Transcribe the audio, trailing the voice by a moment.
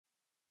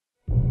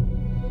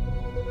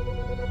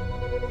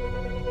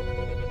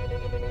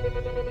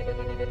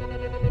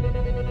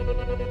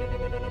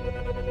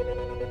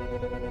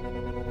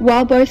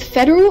While both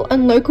federal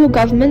and local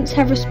governments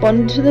have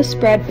responded to the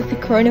spread of the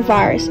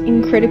coronavirus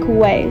in critical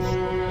ways,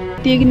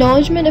 the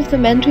acknowledgement of the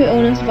mental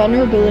illness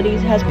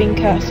vulnerabilities has been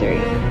cursory.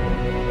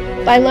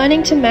 By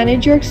learning to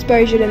manage your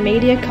exposure to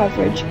media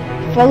coverage,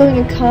 following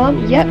a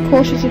calm yet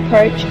cautious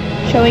approach,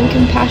 showing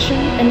compassion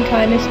and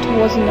kindness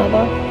towards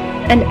another,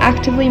 and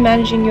actively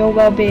managing your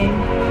well-being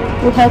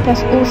will help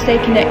us all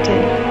stay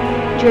connected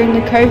during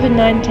the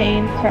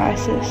COVID-19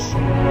 crisis.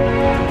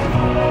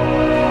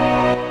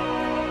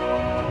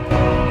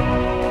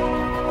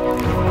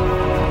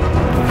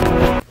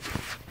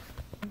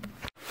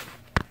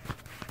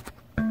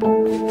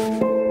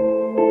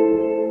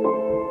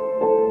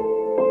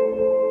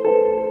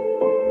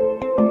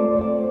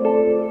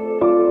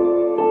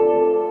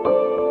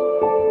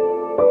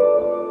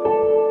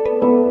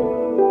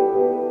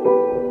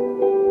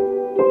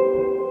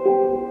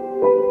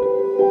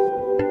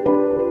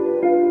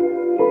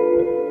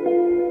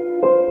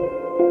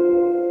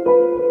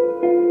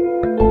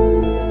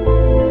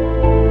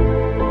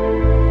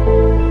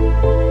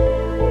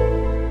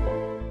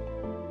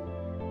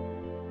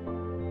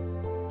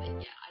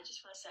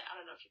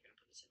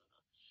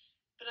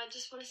 I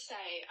just want to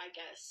say, I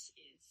guess,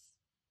 is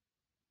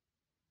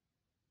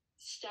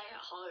stay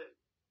at home.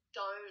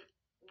 Don't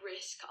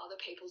risk other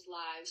people's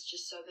lives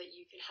just so that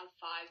you can have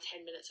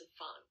 5-10 minutes of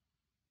fun.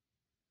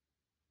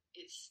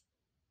 It's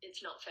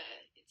not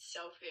fair. It's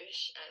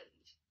selfish,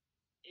 and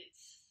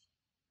it's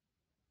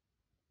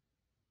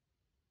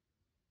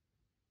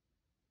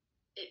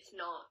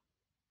not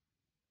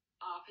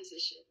our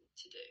position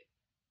to do.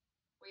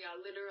 We are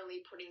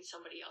literally putting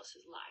somebody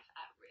else's life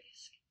at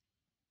risk,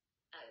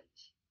 and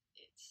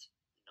it's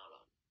not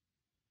on.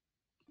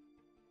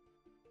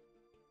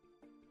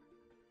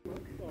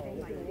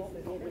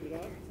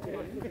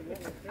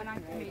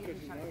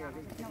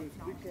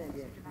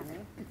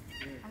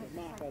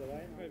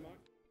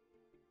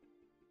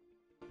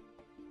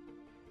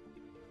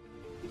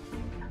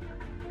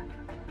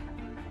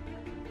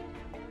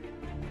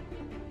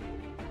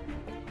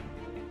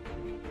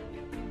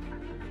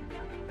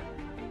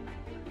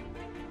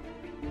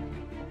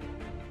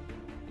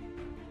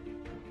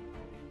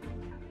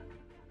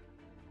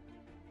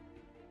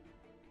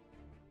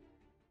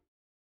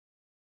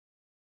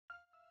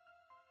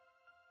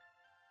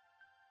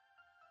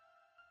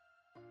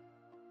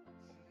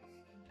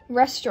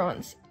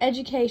 Restaurants,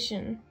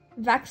 education,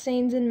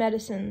 vaccines and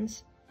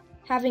medicines,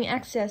 having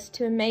access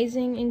to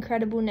amazing,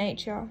 incredible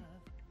nature.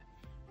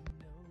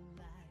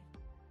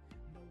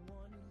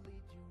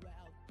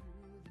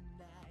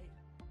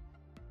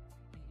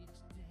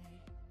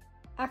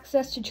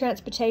 Access to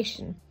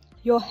transportation,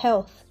 your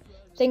health,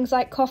 things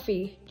like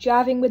coffee,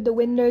 driving with the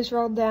windows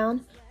rolled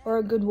down, or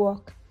a good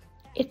walk.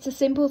 It's the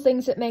simple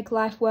things that make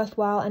life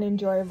worthwhile and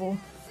enjoyable.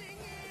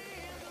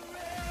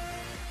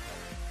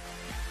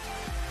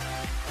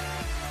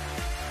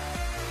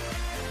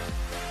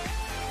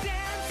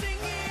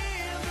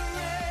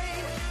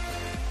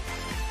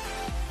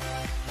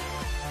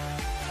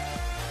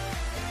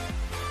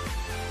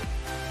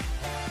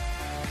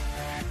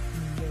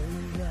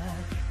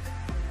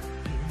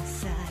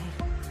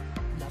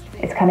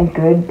 It's kind of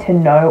good to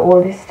know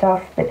all this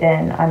stuff, but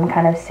then I'm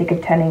kind of sick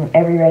of turning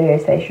every radio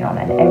station on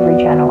and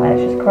every channel, and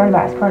it's just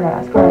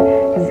coronavirus,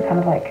 because it's kind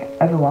of like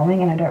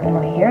overwhelming, and I don't really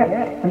want to hear it.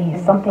 I want to hear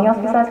something else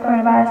besides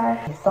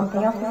coronavirus,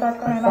 something else besides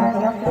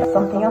coronavirus,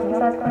 something else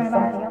besides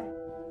coronavirus.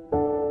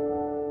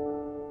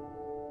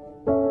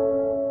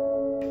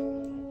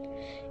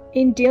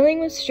 In dealing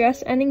with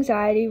stress and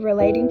anxiety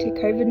relating to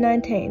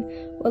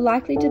COVID-19, we're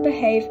likely to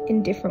behave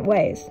in different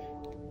ways.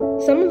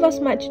 Some of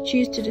us might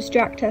choose to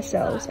distract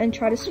ourselves and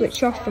try to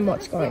switch off from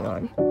what's going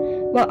on,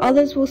 while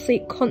others will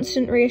seek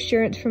constant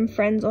reassurance from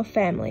friends or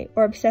family,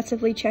 or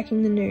obsessively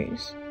checking the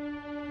news.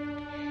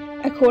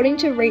 According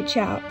to Reach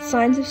Out,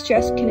 signs of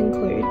stress can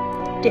include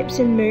dips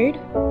in mood,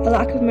 a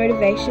lack of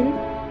motivation,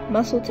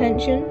 muscle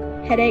tension,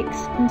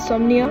 headaches,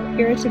 insomnia,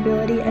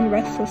 irritability, and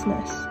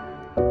restlessness.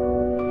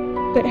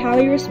 But how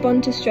we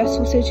respond to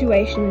stressful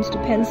situations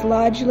depends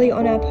largely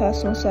on our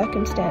personal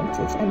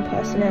circumstances and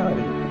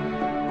personality.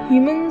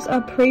 Humans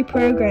are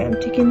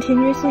pre-programmed to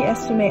continuously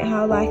estimate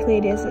how likely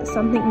it is that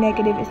something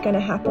negative is going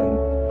to happen,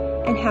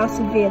 and how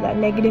severe that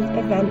negative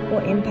event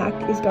or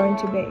impact is going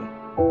to be.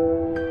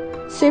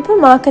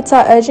 Supermarkets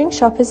are urging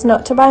shoppers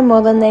not to buy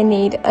more than they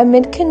need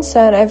amid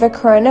concern over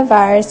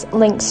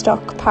coronavirus-linked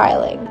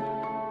stockpiling.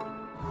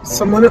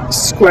 Someone at the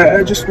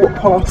square just walked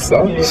past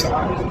us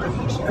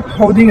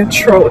holding a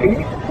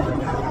trolley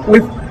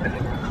with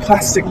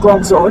plastic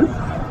gloves on,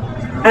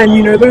 and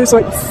you know those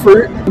like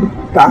fruit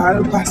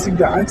plastic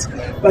bags,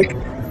 like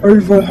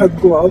over her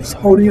gloves,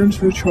 holding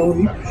onto the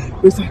trolley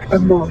with like a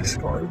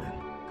mask on.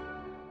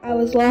 I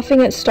was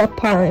laughing at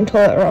stockpiling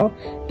toilet roll,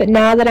 but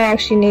now that I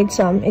actually need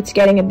some, it's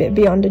getting a bit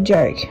beyond a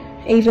joke.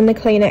 Even the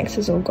Kleenex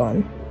is all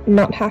gone.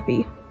 Not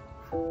happy.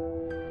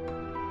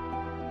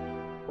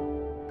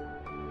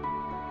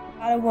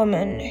 A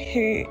woman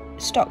who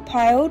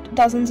stockpiled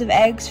dozens of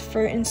eggs,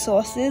 fruit and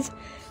sauces,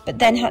 but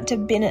then had to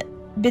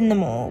bin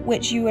them all,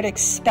 which you would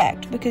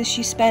expect because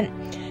she spent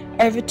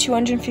over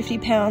 250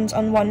 pounds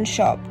on one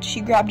shop.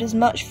 She grabbed as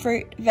much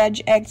fruit,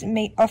 veg, eggs and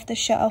meat off the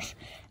shelf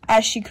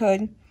as she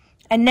could.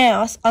 And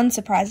now,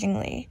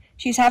 unsurprisingly,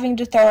 she's having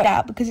to throw it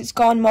out because it's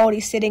gone mouldy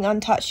sitting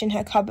untouched in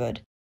her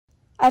cupboard.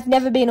 I've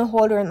never been a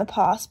hoarder in the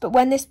past, but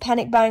when this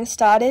panic buying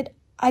started,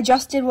 I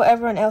just did what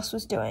everyone else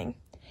was doing.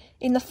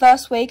 In the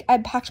first week, I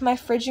packed my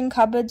fridge and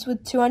cupboards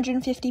with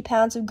 250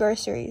 pounds of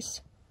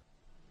groceries.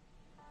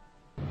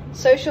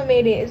 Social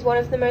media is one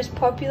of the most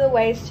popular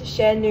ways to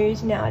share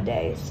news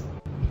nowadays.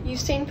 You've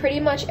seen pretty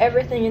much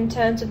everything in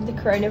terms of the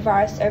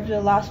coronavirus over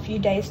the last few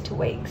days to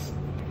weeks.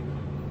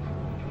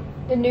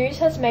 The news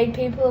has made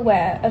people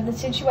aware of the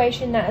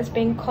situation that has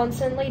been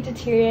constantly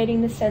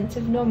deteriorating the sense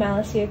of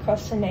normalcy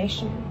across the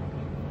nation.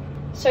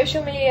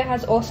 Social media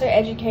has also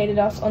educated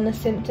us on the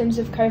symptoms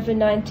of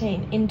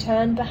COVID-19, in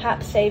turn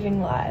perhaps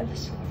saving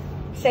lives.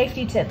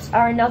 Safety tips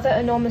are another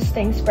enormous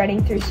thing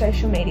spreading through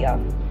social media.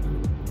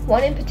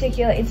 One in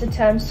particular is the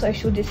term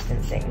social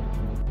distancing.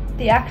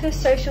 The act of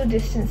social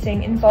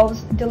distancing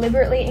involves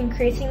deliberately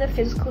increasing the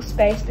physical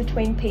space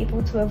between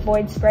people to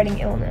avoid spreading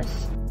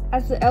illness.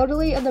 As the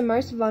elderly are the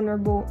most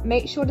vulnerable,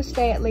 make sure to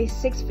stay at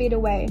least 6 feet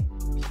away.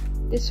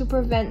 This will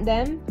prevent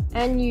them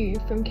and you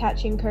from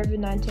catching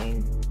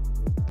COVID-19.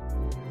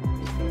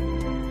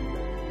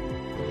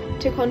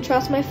 To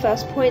contrast my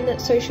first point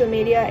that social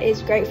media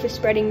is great for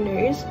spreading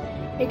news,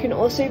 it can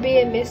also be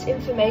a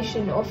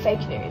misinformation or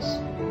fake news.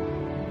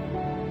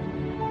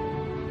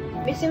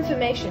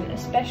 Misinformation,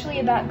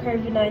 especially about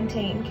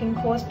COVID-19, can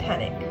cause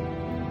panic.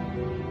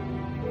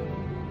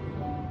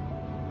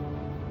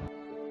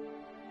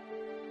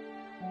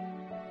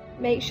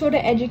 Make sure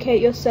to educate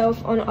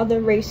yourself on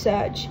other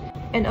research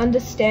and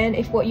understand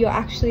if what you're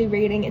actually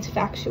reading is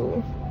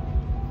factual.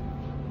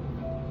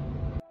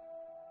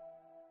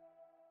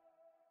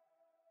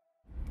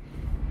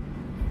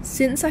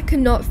 Since I could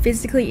not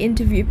physically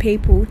interview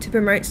people to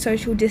promote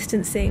social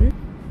distancing,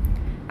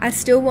 I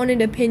still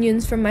wanted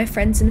opinions from my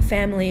friends and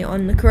family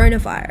on the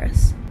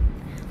coronavirus.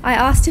 I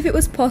asked if it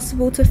was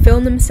possible to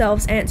film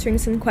themselves answering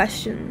some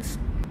questions.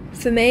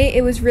 For me,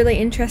 it was really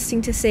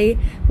interesting to see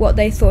what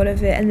they thought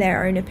of it and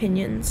their own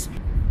opinions.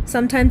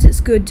 Sometimes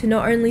it's good to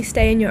not only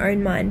stay in your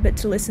own mind, but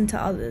to listen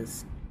to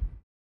others.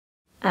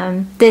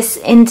 This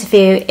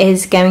interview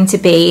is going to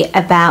be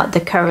about the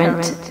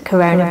current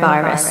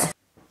coronavirus.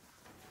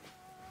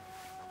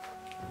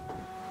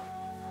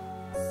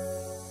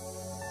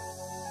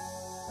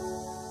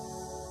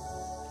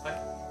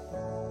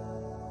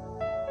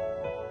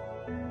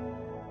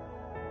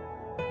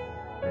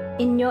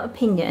 In your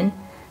opinion,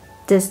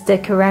 does the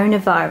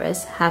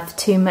coronavirus have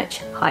too much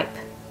hype?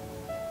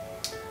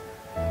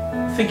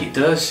 I think it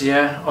does,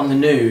 yeah. On the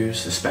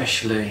news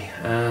especially.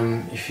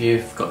 If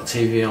you've got the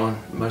TV on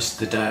most of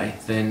the day,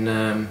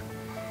 then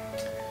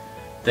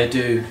they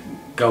do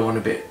go on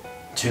a bit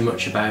too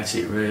much about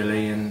it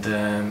really, and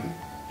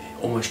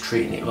almost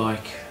treating it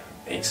like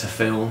it's a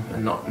film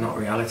and not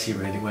reality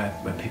really, where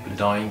people are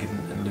dying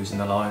and losing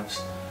their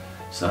lives.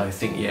 So I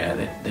think, yeah,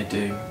 they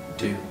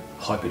do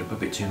hype it up a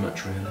bit too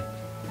much really.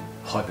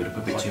 Hype it up a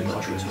bit too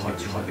much really. Hype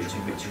it a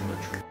bit too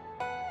much.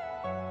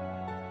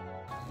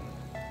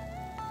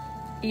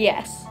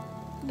 Yes,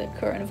 the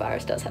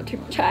coronavirus does have too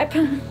much hype.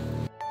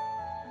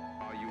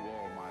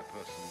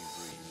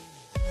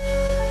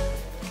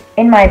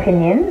 In my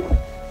opinion,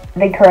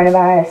 the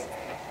coronavirus,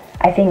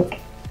 I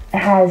think,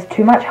 has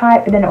too much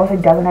hype, but then it also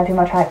doesn't have too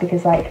much hype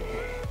because, like,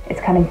 it's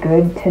kind of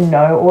good to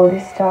know all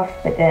this stuff,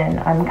 but then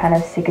I'm kind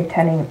of sick of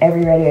turning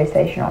every radio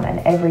station on and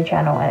every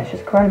channel and it's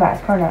just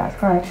coronavirus, coronavirus,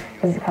 coronavirus,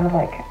 because it's kind of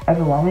like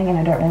overwhelming and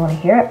I don't really want to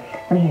hear it.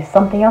 I want to hear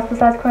something else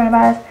besides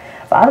coronavirus.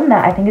 But other than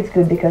that, I think it's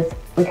good because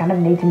we kind of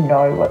need to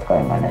know what's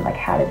going on and like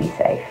how to be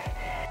safe.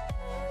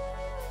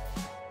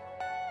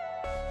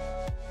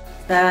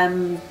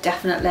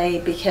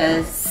 Definitely,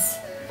 because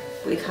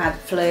we've had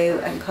flu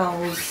and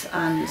colds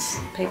and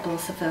people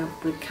suffer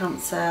with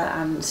cancer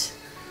and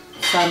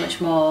so much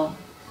more,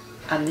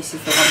 and this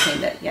is the one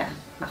thing that, yeah,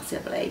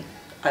 massively,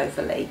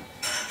 overly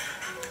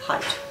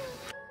hyped.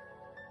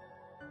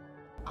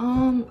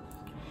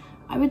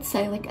 I would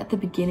say, like, at the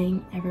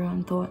beginning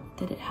everyone thought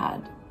that it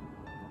had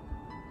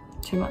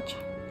too much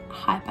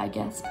hype, I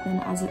guess, but then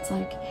as it's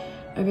like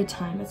over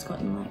time it's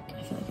gotten, like,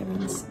 I feel like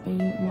everyone's being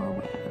more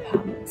aware of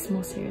how much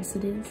more serious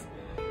it is,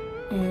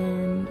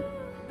 and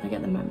like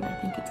at the moment I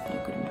think it's got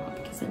a good amount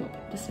because they want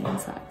people to stay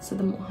inside, so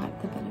the more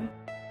hype the better.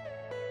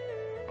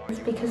 It's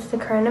because the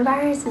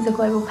coronavirus is a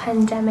global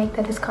pandemic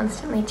that is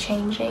constantly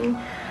changing,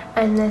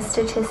 and the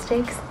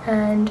statistics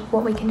and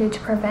what we can do to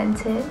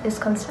prevent it is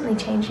constantly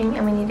changing,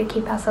 and we need to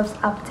keep ourselves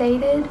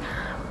updated.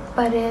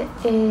 But it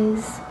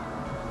is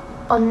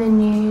on the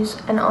news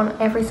and on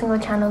every single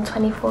channel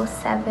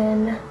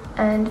 24/7,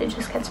 and it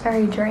just gets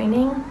very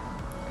draining.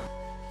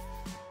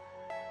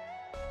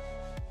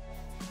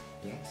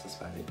 Yes, I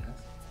suppose it does.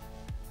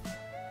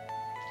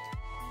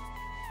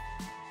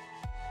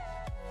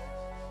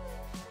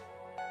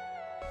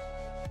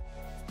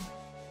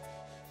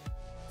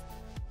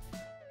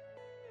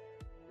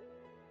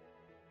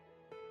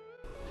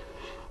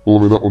 Well,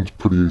 I mean, that one's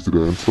pretty easy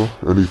to answer.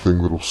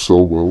 Anything that'll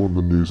sell well and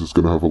the news is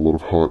going to have a lot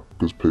of hype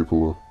because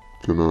people are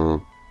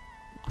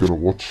gonna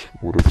watch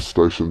whatever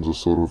stations are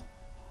sort of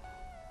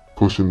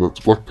pushing.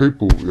 That's like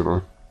people, you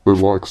know, they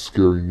like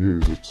scary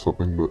news. It's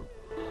something that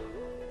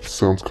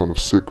sounds kind of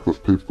sick,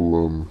 but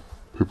people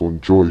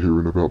enjoy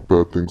hearing about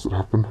bad things that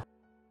happen.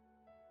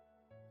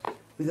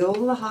 With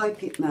all the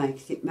hype it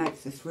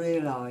makes us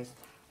realise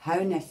how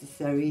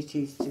necessary it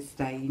is to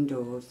stay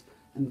indoors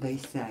and be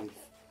safe.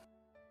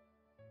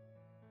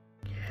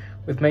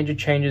 With major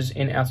changes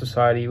in our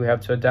society, we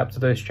have to adapt to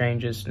those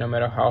changes no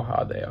matter how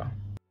hard they are.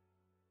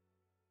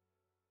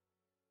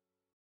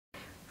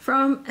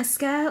 From a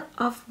scale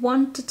of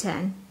 1 to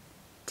 10,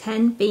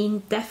 10 being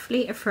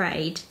deathly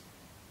afraid,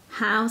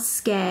 how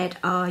scared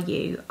are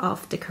you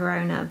of the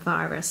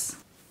coronavirus?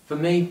 For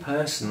me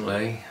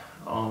personally,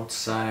 I would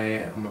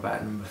say I'm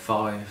about number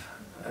 5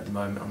 at the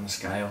moment on the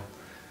scale.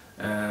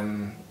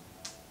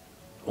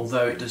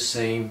 Although it does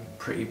seem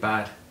pretty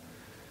bad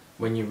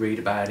when you read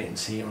about it and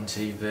see it on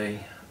TV,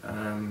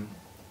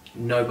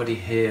 nobody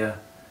here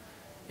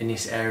in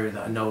this area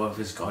that I know of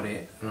has got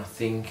it, and I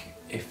think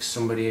if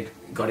somebody had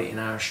got it in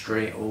our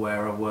street or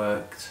where I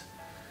worked,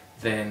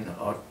 then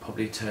I'd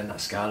probably turn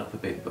that scale up a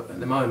bit, but at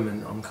the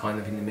moment I'm kind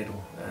of in the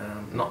middle,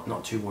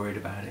 not too worried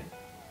about it.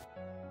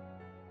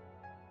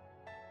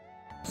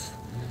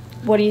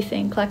 What do you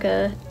think, like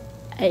a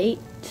 8?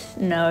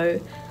 No,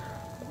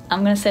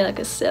 I'm gonna say like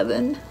a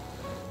 7.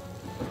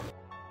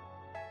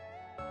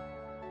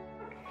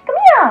 Come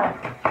here!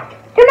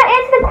 Do you not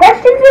answer the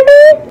questions with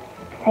me?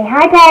 Say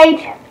hi,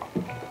 Paige.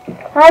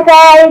 Hi,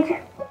 Paige.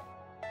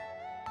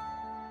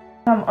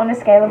 On a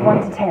scale of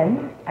 1 to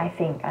 10, I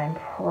think I'm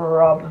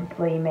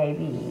probably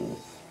maybe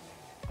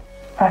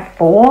a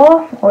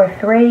 4 or a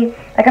 3.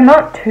 Like, I'm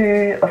not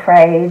too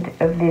afraid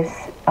of this.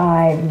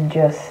 I'm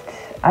just,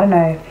 I don't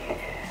know.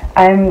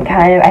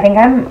 I think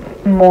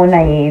I'm more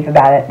naive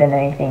about it than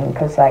anything,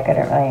 because like I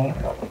don't really,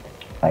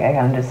 like I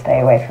kind of just stay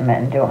away from it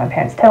and do what my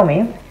parents tell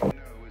me.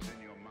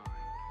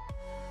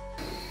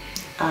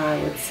 I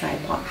would say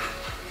 1.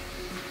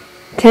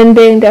 10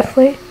 being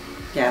definitely?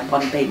 Yeah,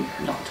 1 being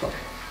not at all.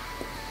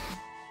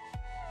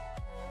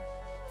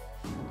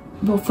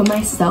 Well, for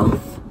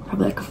myself,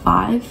 probably like a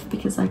 5,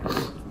 because like,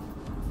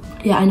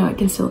 yeah, I know it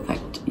can still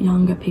affect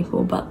younger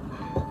people, but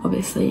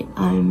obviously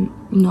I'm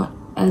not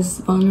as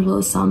vulnerable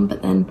as some.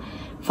 But then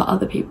for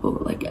other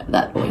people, like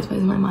that always weighs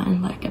in my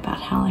mind, like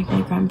about how like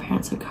my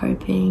grandparents are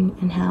coping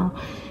and how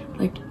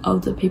like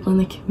older people in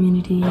the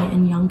community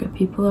and younger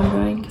people are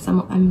going, because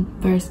I'm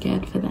very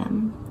scared for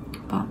them,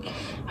 but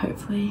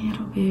hopefully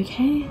it'll be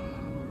okay.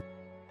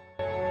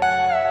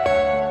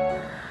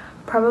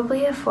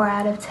 Probably a 4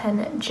 out of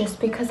 10, just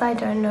because I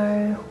don't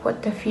know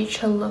what the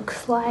future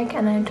looks like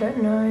and I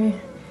don't know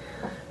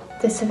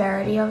the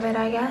severity of it,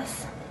 I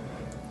guess.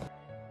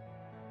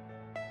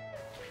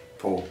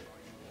 4.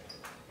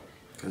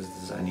 Because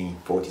there's only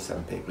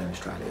 47 people in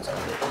Australia as well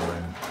at the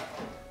moment.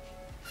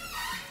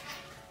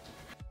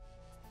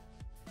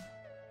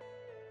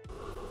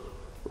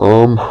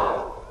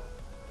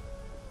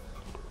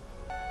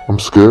 I'm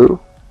scared,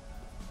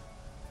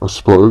 I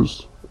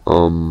suppose,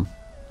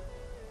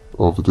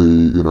 of the,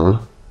 you know,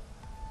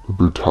 the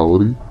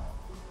brutality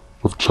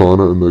of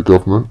China and their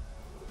government.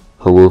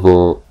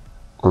 However,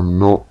 I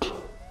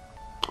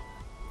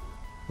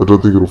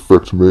don't think it'll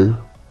affect me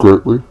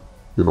greatly.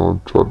 You know,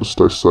 I'm trying to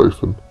stay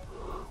safe and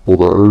all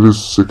that, and it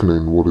is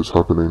sickening what is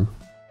happening.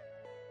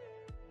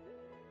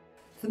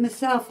 For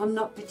myself, I'm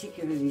not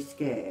particularly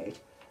scared,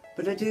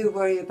 but I do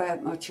worry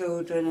about my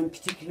children and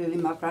particularly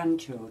my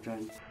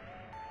grandchildren.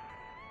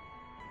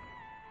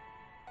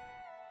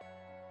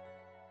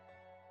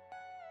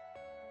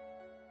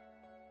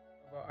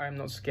 I'm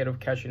not scared of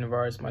catching the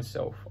virus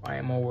myself. I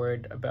am more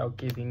worried about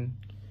giving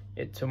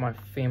it to my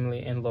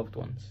family and loved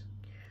ones.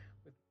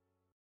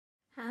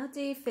 How do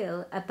you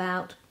feel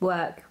about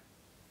work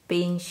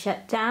being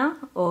shut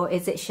down, or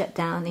is it shut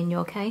down in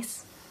your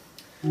case?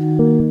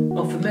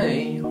 Well, for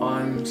me,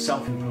 I'm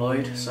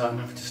self-employed, so I'm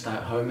having to stay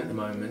at home at the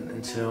moment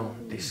until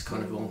this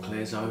kind of all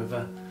clears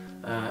over.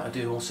 I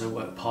do also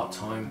work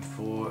part-time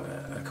for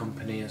a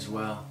company as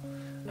well,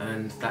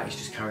 and that is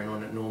just carrying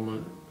on at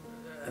normal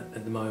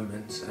at the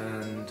moment,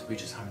 and we're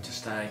just having to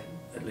stay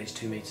at least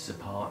 2 metres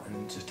apart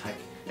and just take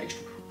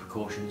extra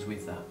precautions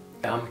with that.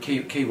 I'm a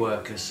key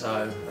worker,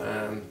 so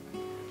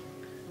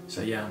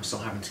yeah, I'm still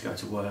having to go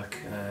to work,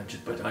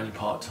 but only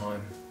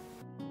part-time.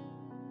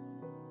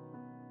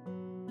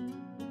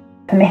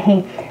 For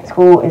me,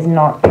 school is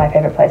not my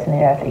favourite place on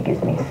the earth. It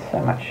gives me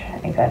so much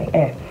anxiety.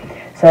 Anyway,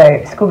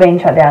 so school being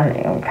shut down,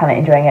 I'm kind of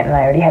enjoying it, and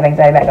I already have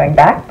anxiety about going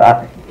back,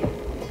 but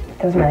it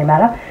doesn't really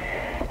matter.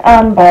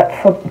 But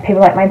for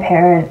people like my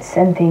parents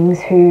and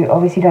things who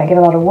obviously don't get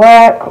a lot of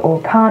work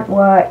or can't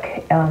work,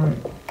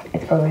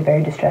 it's probably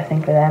very distressing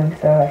for them.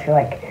 So I feel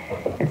like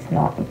it's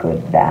not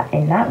good that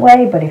in that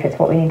way, but if it's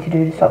what we need to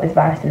do to stop this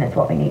virus, then it's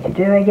what we need to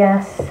do, I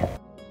guess.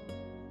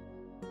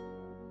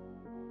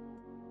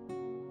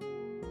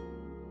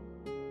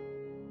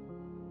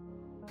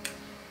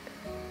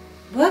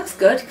 Work's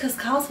good because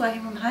Carl's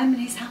working from home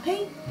and he's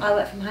happy. I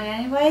work from home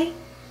anyway.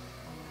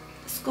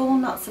 School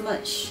not so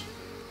much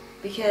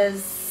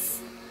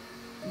because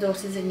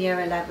daughter's in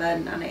year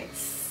 11 and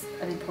it's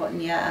an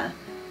important year.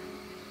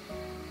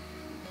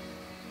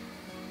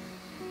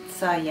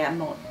 So yeah,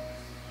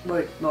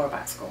 worried more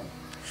about school.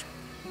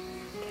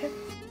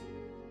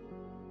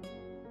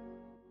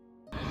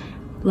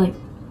 Like,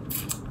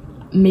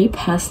 me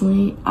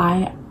personally,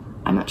 I'm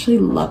actually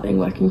loving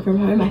working from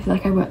home. I feel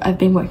like I've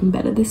been working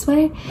better this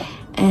way,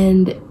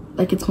 and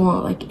like it's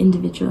more like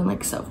individual and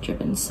like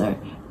self-driven, so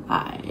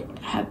I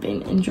have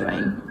been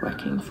enjoying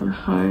working from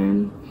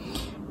home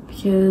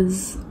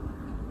because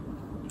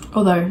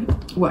although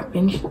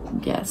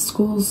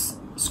school's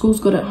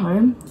good at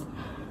home,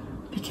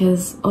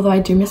 because although I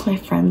do miss my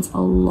friends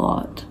a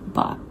lot,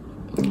 but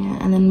yeah,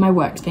 and then my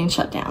work's being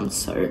shut down,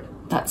 so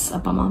that's a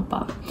bummer,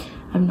 but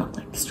I'm not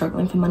like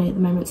struggling for money at the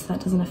moment, so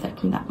that doesn't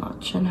affect me that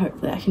much, and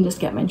hopefully I can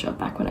just get my job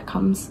back when it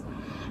comes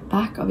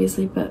back,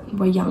 obviously, but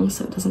we're young,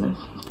 so it doesn't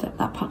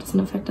that part doesn't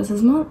affect us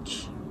as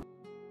much.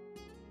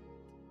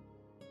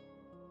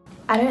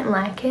 I don't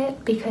like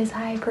it because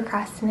I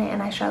procrastinate and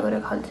I struggle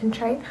to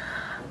concentrate.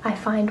 I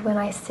find when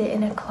I sit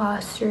in a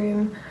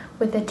classroom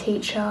with a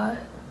teacher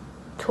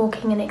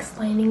talking and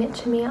explaining it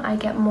to me, I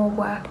get more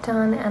work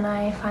done and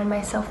I find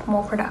myself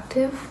more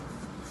productive.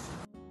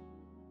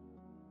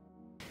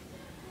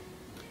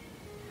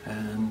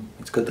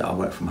 It's good that I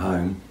work from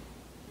home.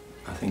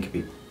 I think it'd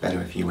be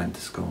better if you went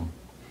to school.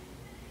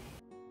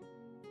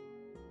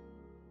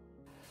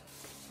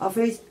 I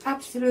feel it's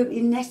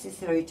absolutely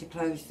necessary to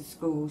close the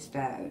schools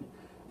down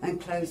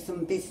and close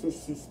some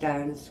businesses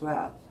down as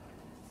well,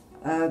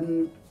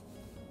 to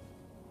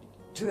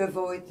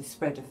avoid the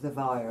spread of the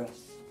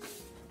virus.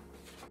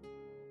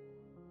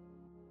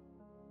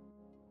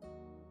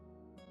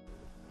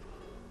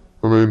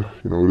 I mean,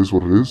 you know, it is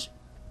what it is.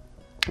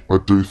 I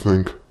do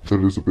think that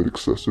it is a bit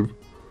excessive,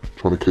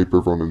 trying to keep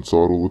everyone inside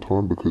all the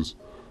time, because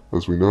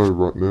as we know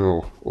right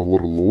now, a lot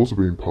of laws are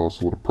being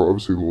passed, a lot of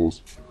privacy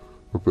laws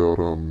about,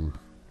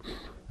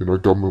 you know,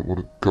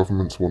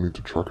 governments wanting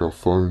to track our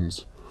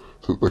phones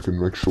so that they can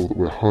make sure that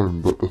we're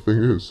home. But the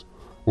thing is,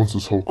 once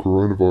this whole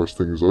coronavirus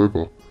thing is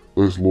over,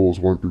 those laws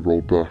won't be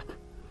rolled back.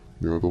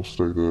 You know, they'll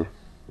stay there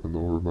and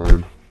they'll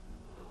remain,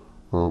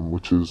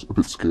 which is a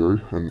bit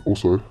scary. And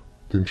also,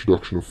 the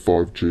introduction of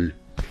 5G,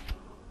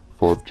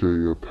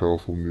 a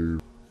powerful new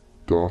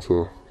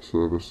data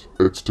service.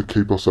 It's to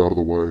keep us out of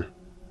the way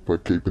by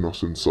keeping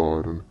us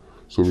inside, and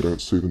so we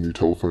don't see the new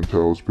telephone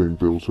towers being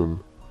built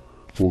and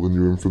all the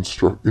new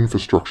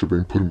infrastructure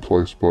being put in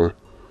place by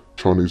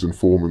Chinese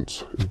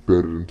informants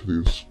embedded into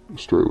the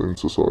Australian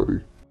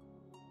society.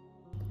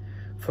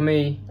 For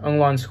me,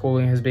 online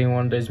schooling has been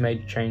one of those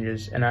major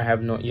changes, and I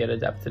have not yet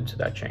adapted to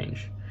that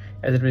change,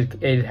 as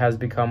it has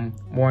become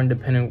more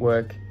independent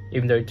work,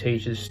 even though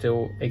teachers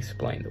still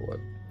explain the work.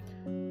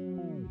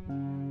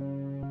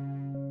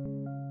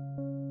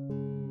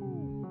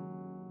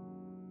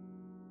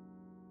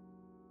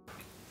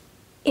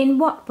 In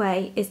what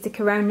way is the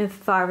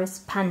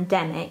coronavirus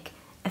pandemic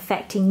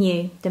affecting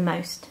you the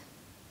most?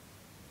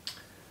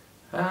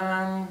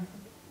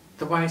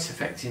 The way it's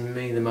affecting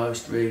me the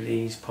most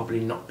really is probably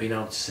not being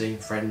able to see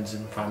friends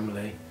and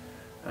family,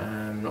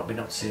 not being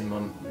able to see my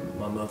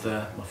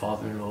mother, my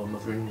father-in-law,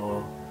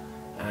 mother-in-law,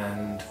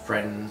 and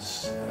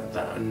friends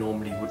that I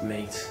normally would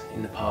meet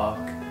in the park,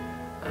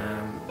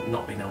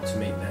 not being able to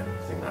meet them.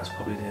 I think that's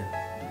probably the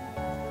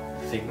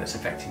thing that's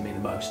affecting me the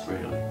most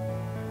really.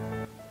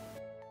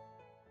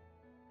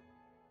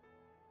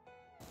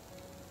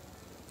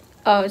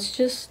 Oh, it's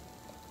just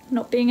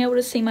not being able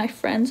to see my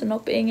friends and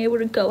not being able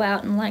to go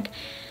out and like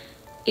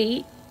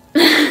eat.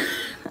 The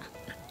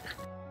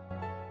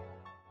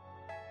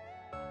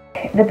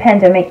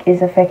pandemic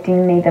is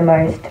affecting me the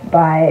most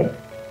by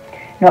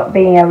not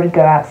being able to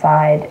go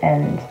outside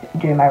and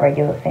do my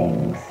regular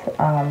things,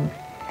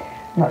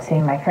 not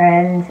seeing my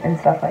friends and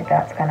stuff like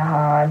that's kind of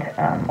hard.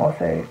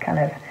 Also kind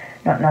of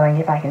not knowing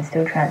if I can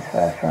still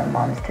transfer from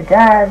moms to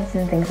dads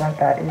and things like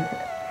that is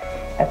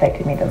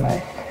affecting me the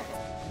most.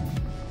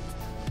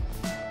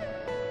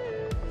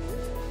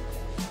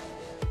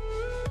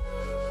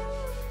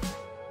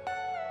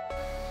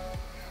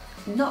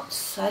 Not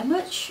so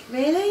much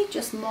really,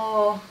 just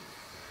more,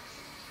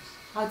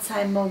 I'd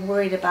say more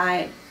worried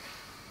about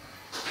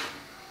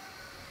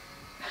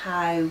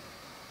how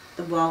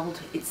the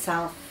world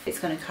itself is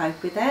going to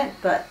cope with it,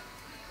 but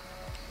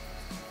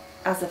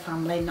as a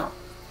family not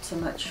so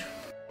much.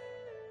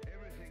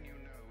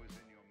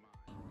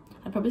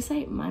 I'd probably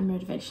say my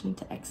motivation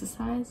to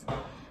exercise.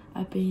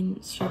 I've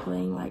been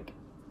struggling like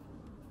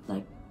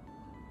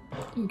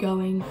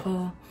going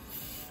for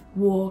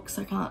walks.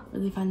 I can't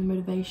really find the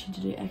motivation to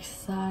do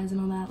exercise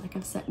and all that. Like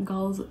I've set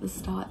goals at the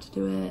start to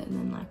do it and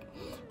then like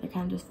they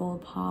kind of just fall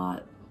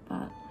apart,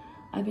 but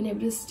I've been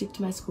able to stick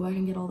to my schoolwork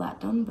and get all that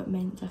done, but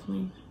mainly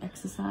definitely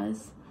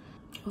exercise.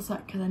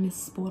 Also because I miss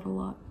sport a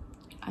lot.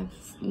 I'm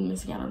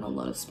missing out on a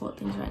lot of sport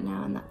things right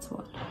now, and that's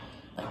what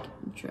like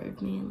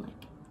drove me and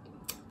like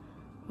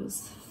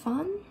was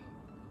fun.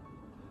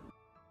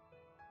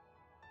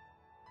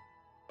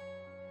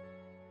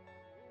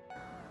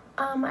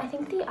 I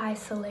think the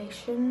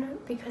isolation,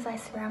 because I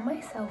surround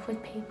myself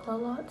with people a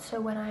lot, so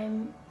when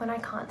I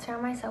can't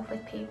surround myself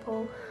with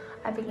people,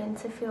 I begin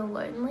to feel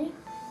lonely.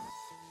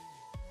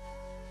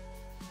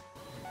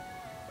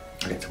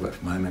 I get to work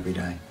from home every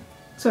day.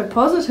 So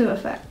positive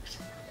effect.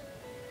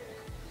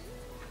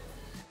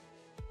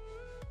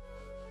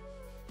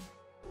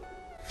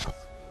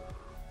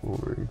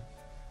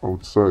 I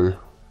would say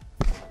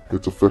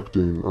it's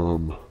affecting,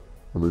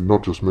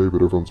 not just me,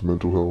 but everyone's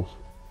mental health.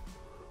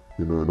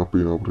 You know, not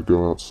being able to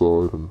go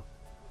outside and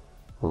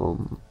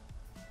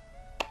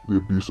the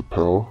abuse of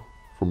power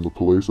from the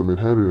police. I mean,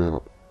 handing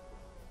out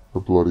a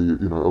bloody,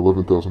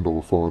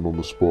 $11,000 fine on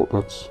the spot,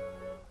 that's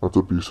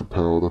abuse of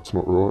power, that's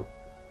not right.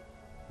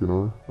 You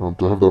know,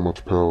 to have that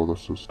much power,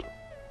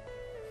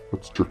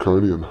 that's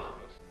draconian.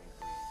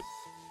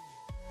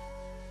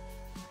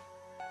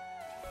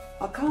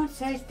 I can't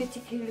say it's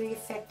particularly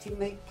affecting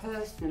me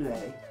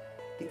personally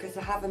because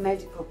I have a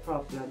medical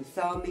problem,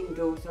 so I'm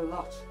indoors a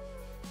lot.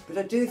 But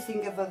I do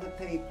think of other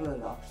people a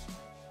lot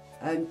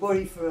and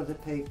worry for other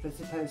people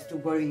as opposed to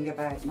worrying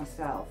about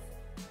myself.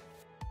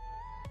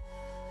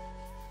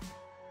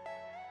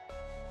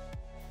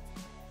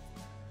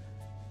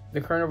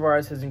 The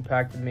coronavirus has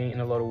impacted me in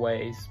a lot of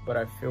ways, but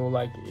I feel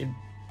like it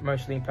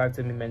mostly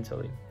impacted me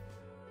mentally.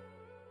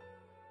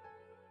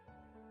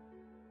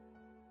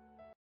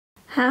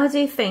 How do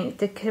you think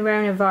the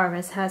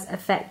coronavirus has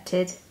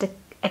affected the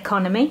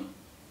economy?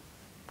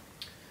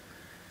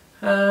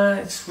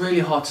 It's really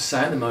hard to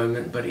say at the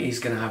moment, but it is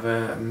going to have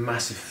a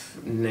massive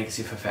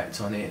negative effect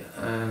on it.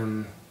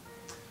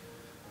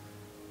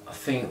 I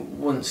think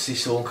once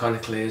this all kind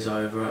of clears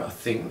over, I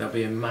think there'll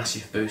be a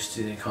massive boost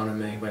to the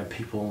economy where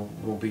people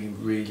will be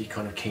really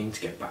kind of keen to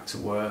get back to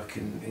work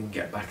and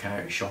get back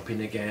out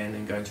shopping again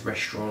and going to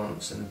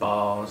restaurants and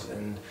bars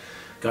and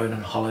going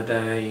on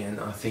holiday. And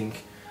I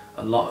think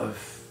a lot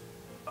of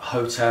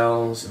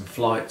hotels and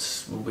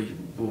flights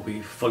will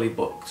be fully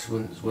booked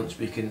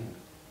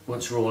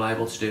once we're all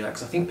able to do that,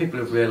 because I think people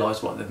have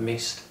realised what they've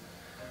missed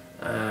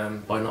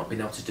by not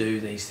being able to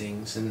do these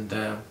things, and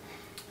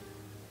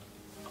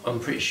I'm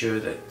pretty sure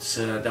that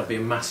there'll be a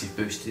massive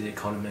boost to the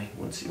economy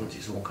once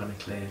it's all kind of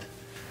cleared.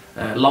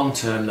 Long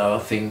term though, I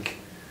think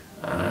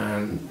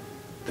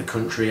the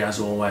country, as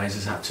always,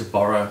 has had to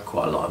borrow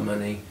quite a lot of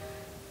money,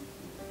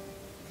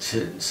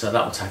 so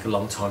that will take a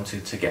long time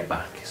to get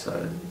back,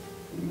 so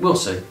we'll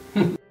see.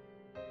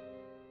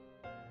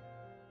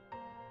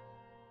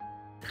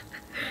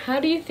 How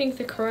do you think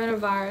the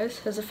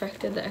coronavirus has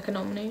affected the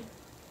economy?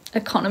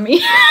 Economy?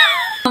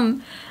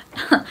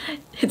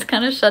 It's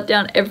kind of shut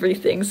down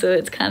everything, so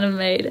it's kind of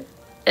made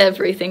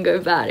everything go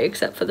bad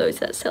except for those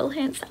that sell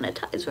hand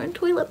sanitizer and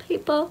toilet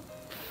paper.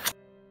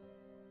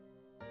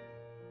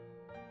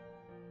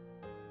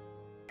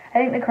 I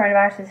think the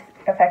coronavirus is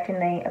affecting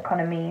the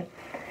economy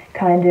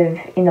kind of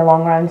in the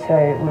long run, so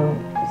we'll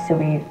still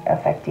be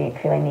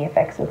feeling the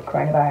effects of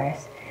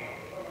coronavirus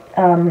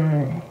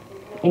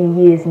in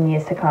years and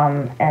years to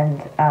come, and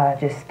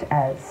just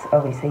as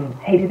obviously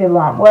heaps of people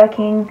aren't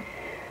working,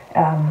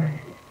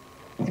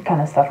 kind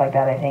of stuff like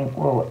that I think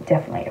will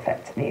definitely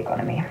affect the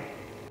economy.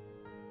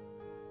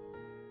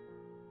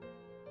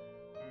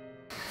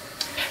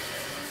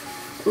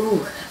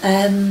 Ooh,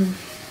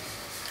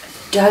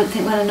 don't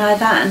think we're going to know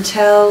that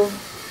until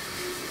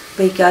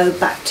we go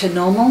back to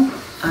normal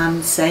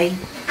and see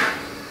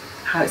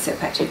how it's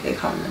affected the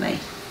economy.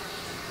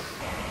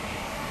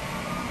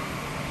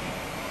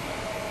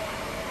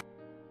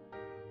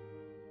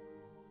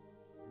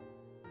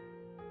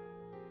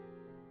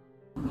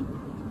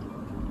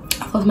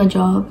 I've lost my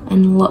job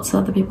and lots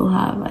of other people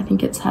have. I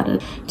think it's had a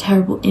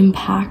terrible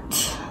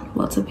impact.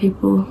 Lots of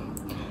people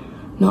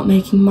not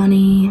making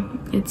money.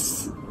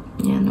 It's,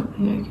 yeah, not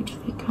very good for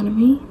the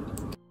economy.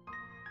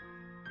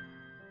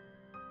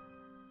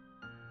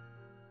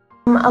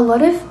 A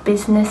lot of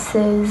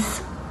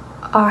businesses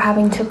are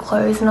having to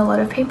close and a lot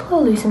of people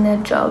are losing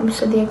their jobs,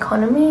 so the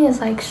economy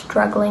is like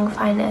struggling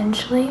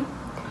financially.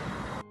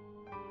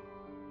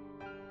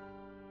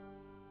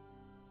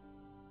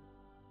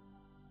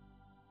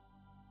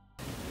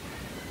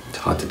 It's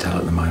hard to tell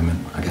at the moment.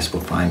 I guess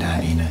we'll find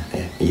out in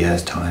a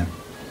year's time.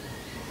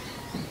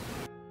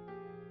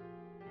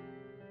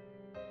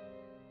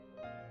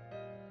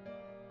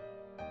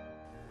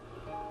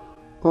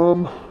 I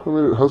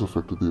mean, it has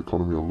affected the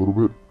economy a little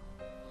bit.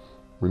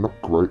 I mean,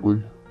 not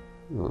greatly,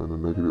 in a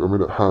negative. I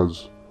mean, it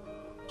has.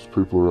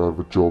 People are out of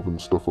a job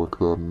and stuff like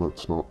that, and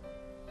that's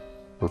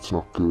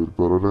not good.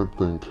 But I don't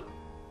think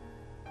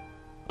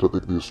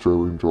the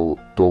Australian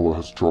dollar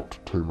has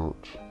dropped too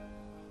much.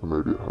 Or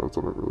maybe it has.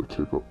 I don't really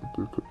keep up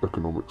with the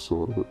economic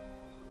side of it,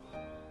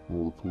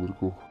 more the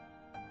political.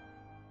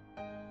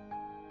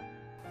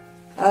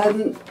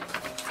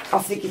 I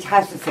think it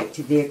has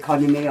affected the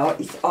economy.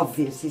 It's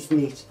obvious, isn't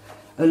it?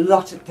 A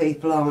lot of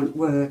people aren't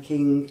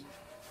working.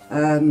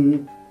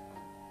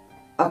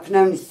 I can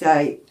only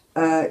say,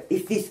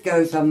 if this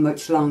goes on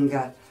much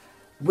longer,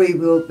 we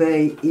will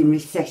be in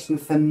recession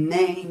for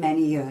many,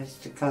 many years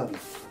to come.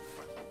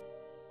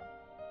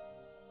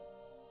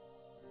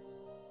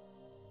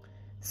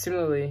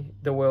 Similarly,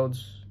 the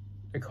world's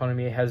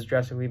economy has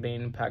drastically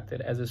been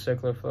impacted as the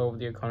circular flow of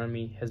the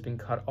economy has been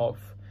cut off,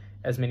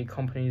 as many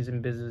companies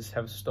and businesses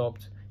have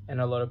stopped and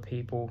a lot of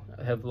people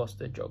have lost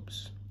their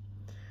jobs.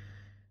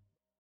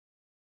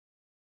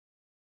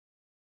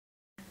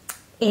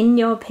 In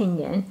your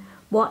opinion,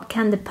 what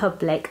can the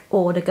public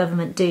or the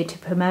government do to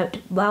promote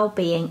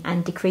well-being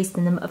and decrease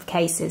the number of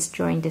cases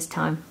during this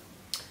time?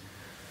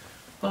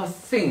 Well, I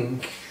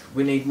think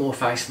we need more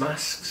face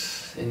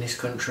masks in this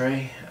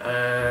country,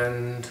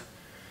 and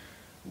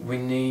we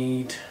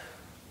need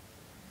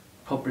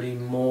probably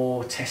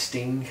more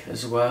testing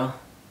as well.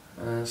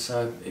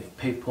 So if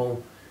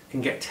people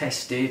can get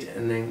tested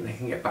and then they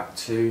can get back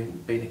to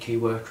being a key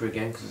worker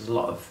again, because there's a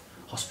lot of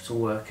hospital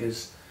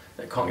workers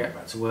that can't get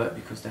back to work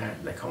because they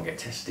can't get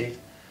tested.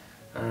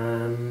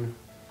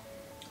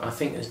 I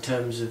think in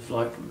terms of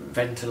like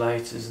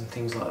ventilators and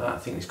things like that, I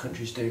think this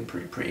country's doing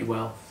pretty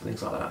well for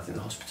things like that. I think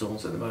the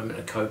hospitals at the moment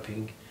are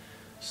coping.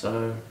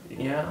 So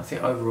yeah, I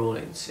think overall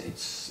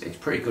it's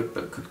pretty good,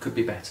 but could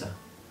be better.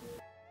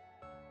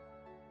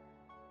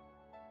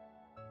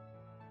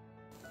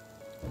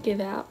 Give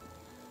out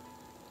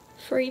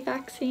free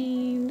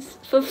vaccines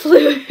for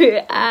flu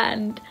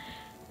and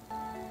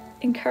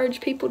encourage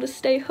people to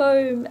stay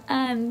home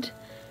and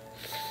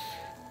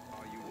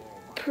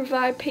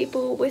provide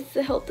people with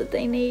the help that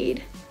they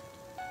need,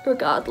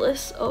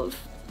 regardless of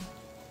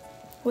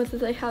whether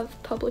they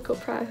have public or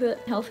private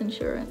health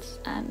insurance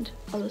and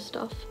other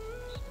stuff.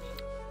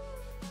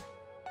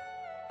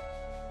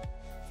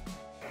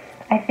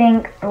 I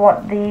think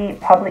what the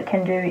public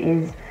can do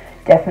is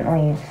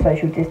definitely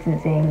social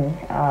distancing,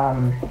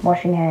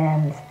 washing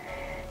hands,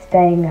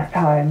 staying at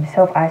home,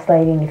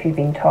 self-isolating if you've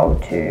been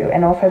told to,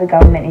 and also the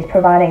government is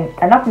providing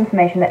enough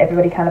information that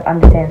everybody kind of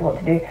understands what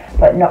to do,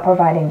 but not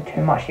providing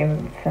too much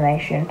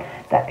information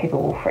that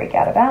people will freak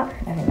out about.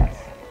 I think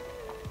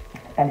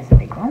that is a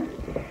big one.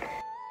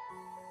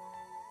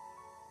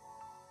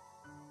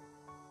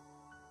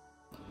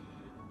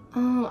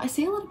 I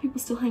see a lot of people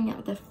still hanging out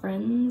with their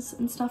friends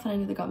and stuff, and I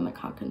know the government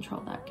can't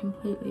control that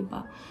completely,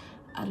 but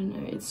I don't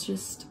know, it's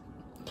just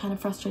kind of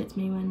frustrates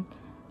me when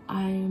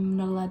I'm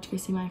not allowed to go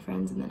see my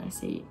friends and then I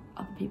see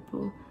other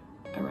people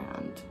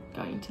around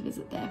going to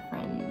visit their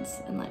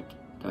friends and like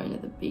going to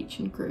the beach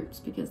in groups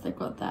because they've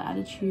got that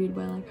attitude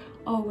where like,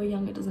 oh, we're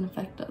young, it doesn't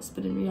affect us,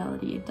 but in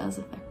reality it does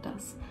affect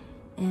us,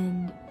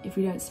 and if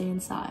we don't stay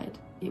inside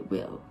it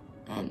will,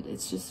 and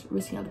it's just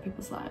risking other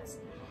people's lives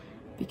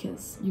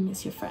because you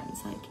miss your friends.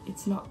 Like,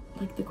 it's not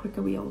like, the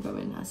quicker we all go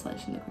in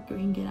isolation, the quicker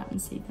we can get out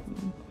and see them,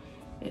 and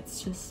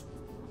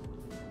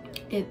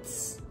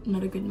it's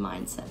not a good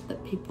mindset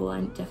that people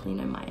I definitely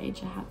know my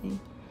age are having.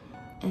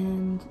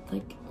 And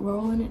like, we're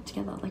all in it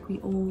together, like we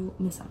all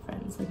miss our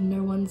friends, like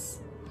no one's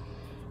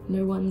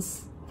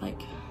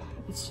like,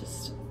 it's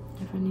just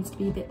everyone needs to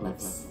be a bit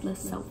less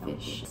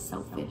selfish.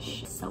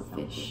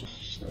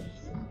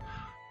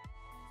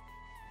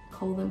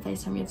 Call them,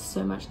 FaceTime, we have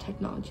so much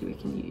technology we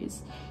can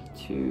use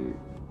to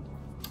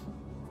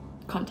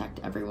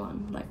contact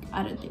everyone. Like,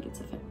 I don't think it's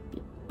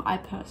effective, I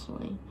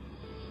personally.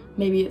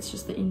 Maybe it's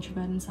just the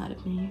introvert inside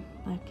of me,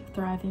 like,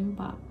 thriving,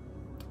 but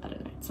I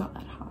don't know, it's not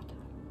that hard.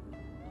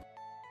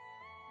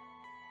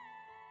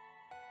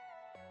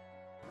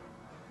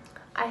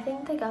 I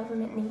think the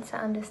government needs to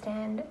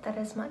understand that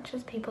as much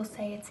as people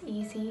say it's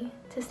easy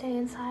to stay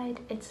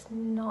inside, it's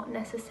not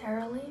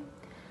necessarily.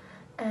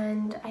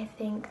 And I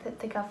think that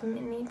the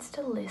government needs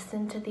to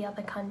listen to the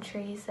other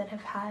countries that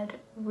have had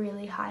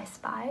really high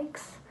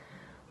spikes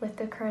with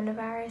the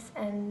coronavirus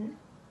and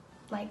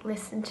like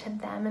listen to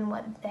them and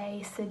what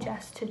they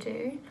suggest to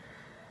do.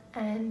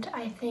 And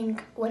I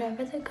think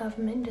whatever the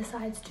government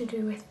decides to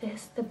do with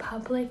this, the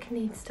public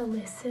needs to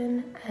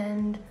listen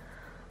and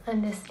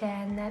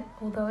understand that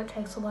although it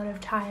takes a lot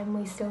of time,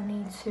 we still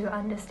need to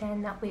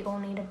understand that we all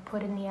need to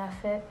put in the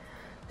effort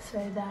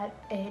so that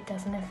it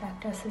doesn't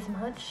affect us as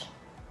much.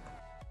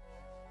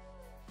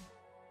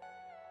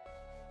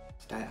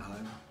 Stay at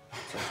home,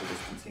 social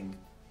distancing.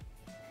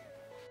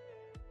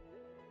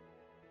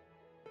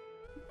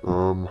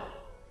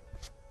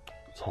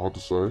 It's hard to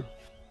say,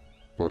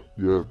 but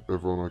yeah,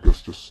 everyone I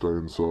guess just stay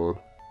inside.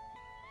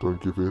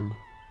 Don't give in,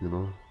 you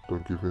know,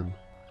 don't give in.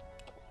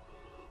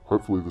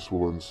 Hopefully this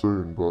will end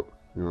soon, but,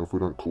 you know, if we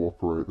don't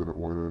cooperate then it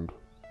won't end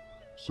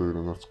soon,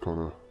 and that's kind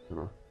of, you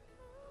know,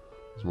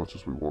 as much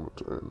as we want it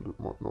to end, it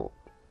might not.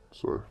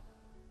 So,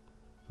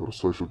 gotta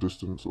social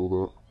distance, all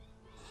that.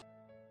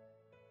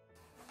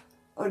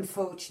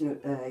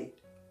 Unfortunately,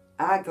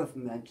 our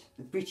government,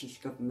 the British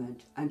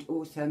government, and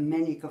also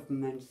many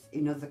governments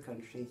in other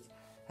countries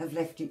have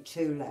left it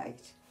too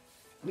late.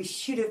 We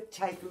should have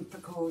taken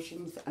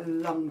precautions a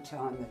long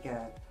time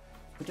ago,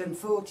 but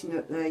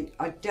unfortunately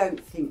I don't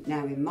think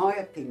now, in my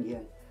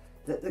opinion,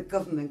 that the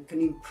government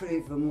can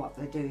improve on what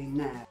they're doing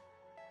now.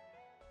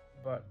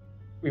 But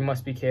we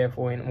must be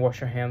careful and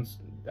wash our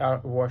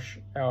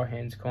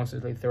hands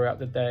constantly throughout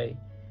the day,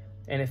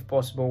 and if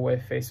possible wear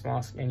face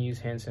masks and use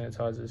hand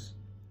sanitizers.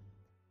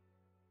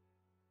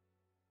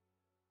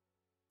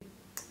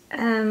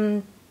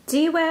 Do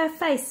you wear a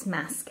face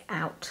mask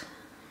out?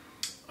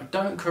 I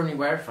don't currently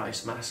wear a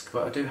face mask,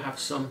 but I do have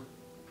some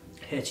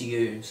here to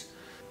use.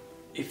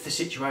 If the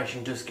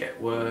situation does get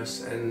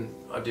worse and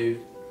I do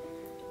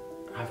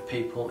have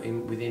people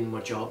within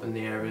my job and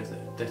the area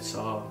that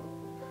are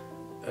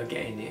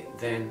getting it,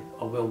 then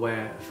I will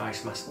wear a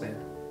face mask then.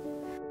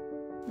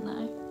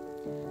 No.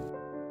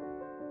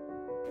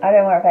 I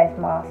don't wear a face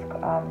mask.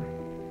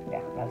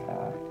 Yeah, that's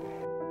no.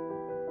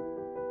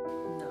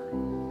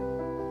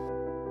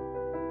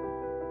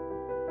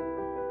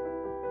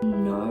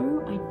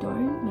 No, I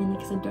don't, mainly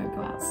because I don't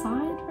go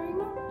outside very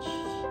much.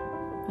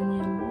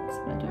 Only on walks,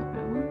 but I don't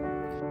wear one.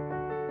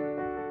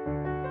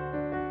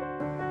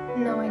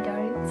 No, I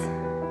don't.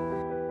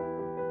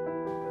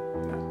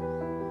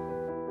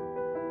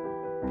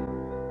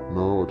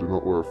 No, I do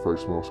not wear a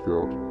face mask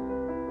out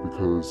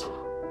because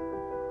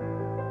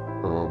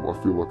I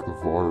feel like the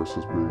virus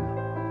has been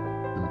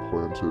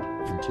implanted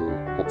into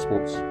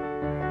hotspots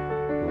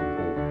or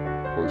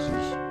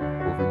places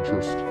of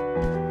interest to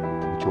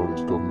the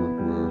Chinese government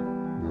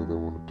where they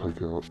want to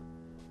take out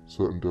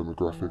certain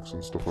demographics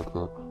and stuff like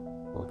that,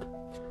 like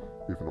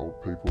even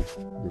old people,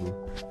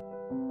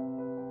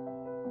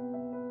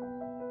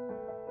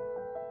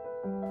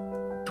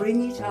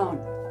 Bring it on.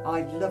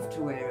 I'd love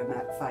to wear a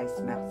face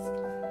mask.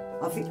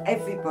 I think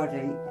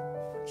everybody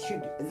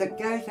that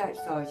goes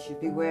outside should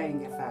be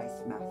wearing a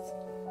face mask.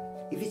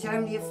 If it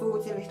only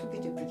affords a little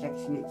bit of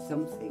protection, it's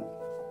something.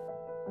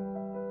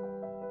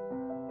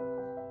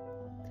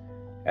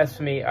 As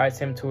for me, I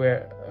attempt to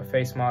wear a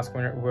face mask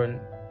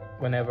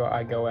whenever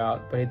I go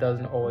out, but it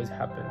doesn't always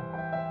happen.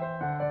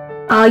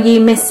 Are you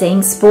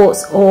missing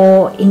sports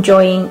or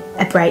enjoying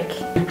a break?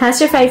 Has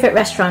your favourite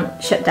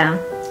restaurant shut down?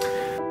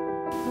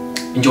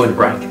 Enjoy the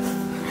break.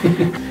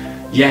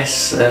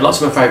 Yes,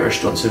 lots of my favourite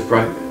restaurants have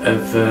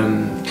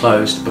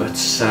closed, but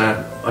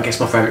I guess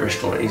my favourite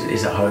restaurant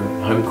is at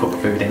home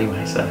cooked food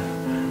anyway, so.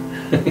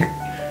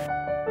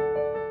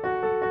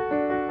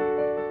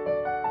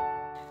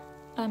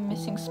 I'm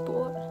missing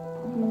sport.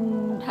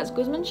 Has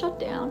Guzman shut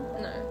down?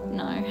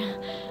 No.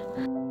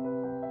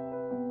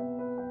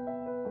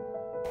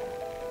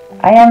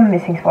 I am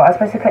missing sport. I was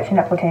supposed to coach a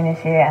netball team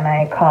this year and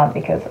I can't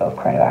because of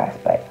coronavirus,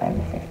 but I'm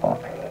missing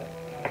sport.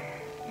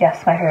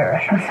 Yes, my favourite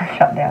restaurants have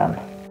shut down.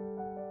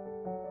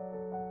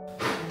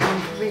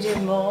 We do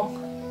more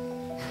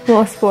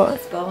sport.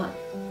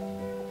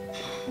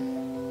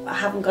 I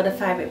haven't got a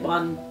favourite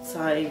one,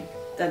 so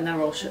then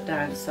they're all shut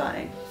down, so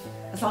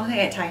as long as I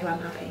get takeaway, I'm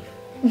happy.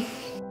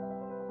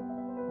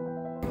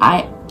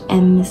 I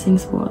am missing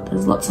sport.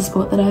 There's lots of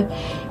sport that I'm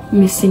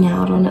missing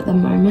out on at the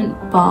moment,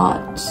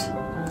 but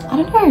I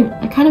don't know,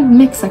 I kind of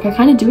mix. Like, I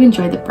kind of do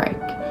enjoy the break.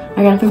 I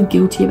kind of feel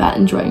guilty about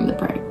enjoying the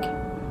break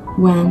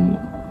when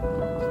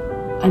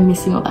I'm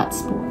missing all that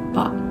sport,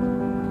 but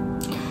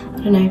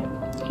I don't know,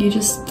 you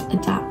just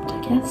adapt, I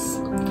guess.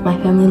 My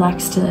family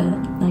likes to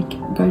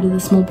go to the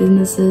small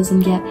businesses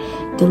and get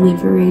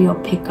delivery or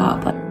pick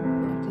up,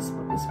 just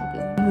support the small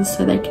businesses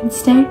so they can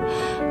stay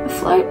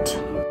afloat.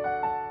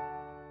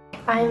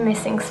 I'm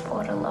missing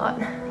sport a lot,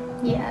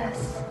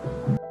 yes.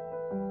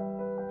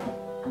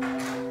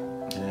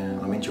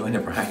 I'm enjoying a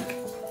break.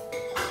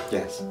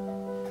 Yes.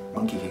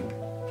 Monkey King.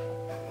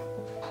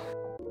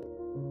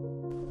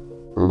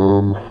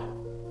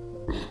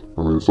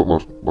 I mean, it's not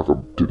much like I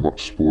did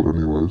much sport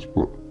anyways,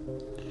 but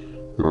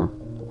I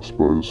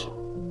suppose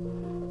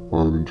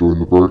I'm enjoying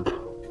the break.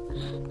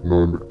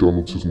 No,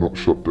 McDonald's is not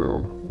shut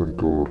down, thank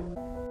God.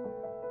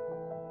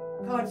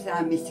 I can't say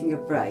I'm missing a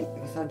break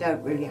because I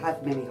don't really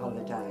have many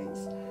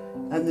holidays.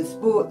 And the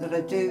sport that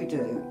I do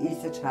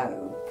is at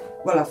home.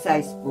 Well, I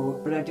say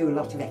sport, but I do a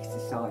lot of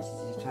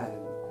exercises at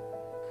home.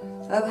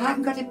 So I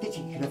haven't got a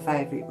particular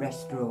favourite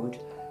restaurant,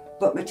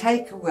 but my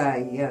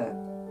takeaway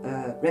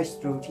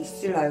restaurant is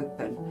still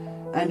open,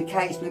 and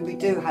occasionally we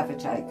do have a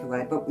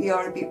takeaway, but we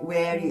are a bit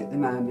wary at the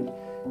moment,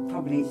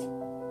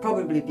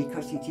 probably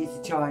because it is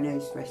a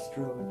Chinese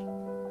restaurant.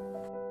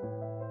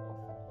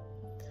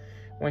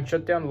 When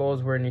shutdown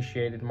laws were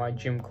initiated, my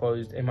gym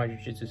closed and my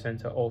jiu-jitsu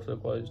centre also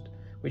closed,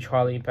 which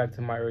highly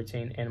impacted my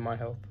routine and my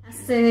health.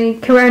 Has the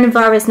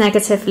coronavirus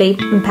negatively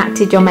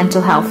impacted your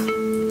mental health?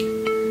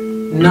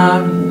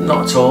 No,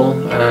 not at all.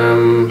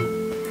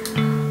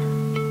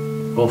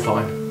 All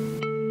fine.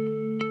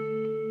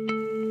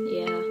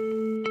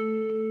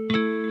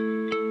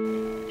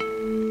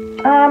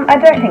 I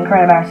don't think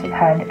coronavirus has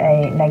had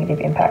a negative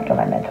impact on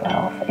my mental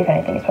health. If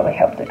anything, it's probably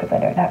helped it because I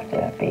don't have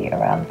to be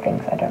around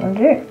things I don't want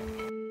to do.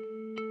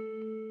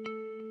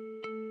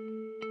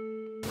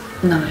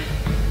 No.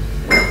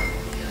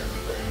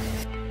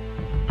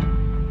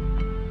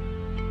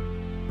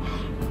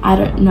 I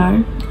don't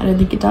know. I don't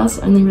think it does.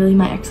 Only really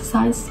my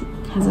exercise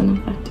hasn't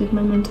affected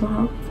my mental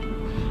health.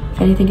 If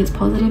anything, it's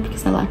positive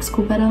because I like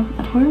school better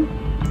at home.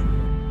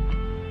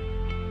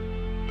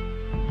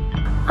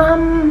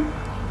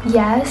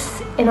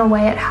 Yes, in a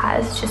way it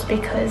has, just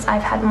because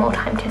I've had more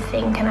time to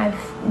think and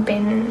I've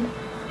been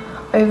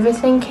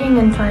overthinking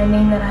and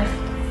finding that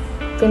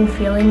I've been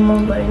feeling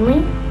more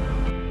lonely.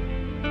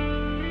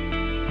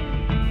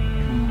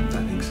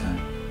 I think so.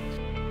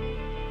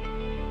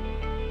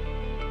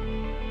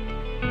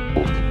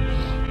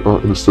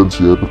 in a sense,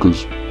 yeah,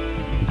 because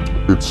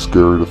it's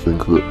scary to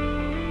think that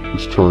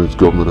this Chinese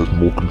government has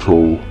more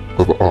control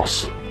over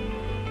us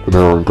than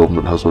our own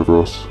government has over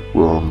us.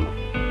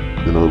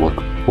 You know, like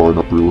buying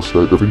up real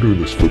estate. They've been doing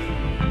this for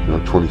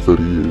 20,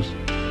 30 years.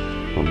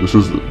 This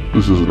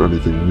isn't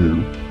anything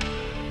new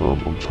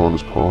on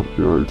China's part.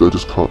 They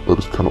just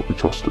cannot be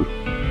trusted.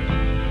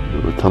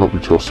 They cannot be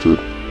trusted.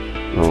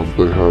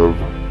 They have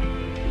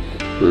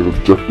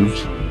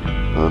objectives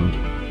and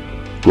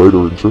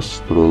greater interests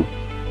that are,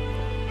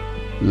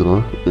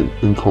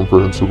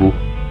 incomprehensible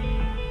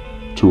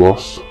to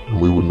us, and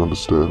we wouldn't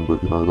understand.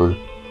 But they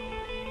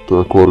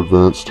are quite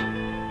advanced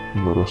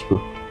in that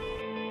aspect.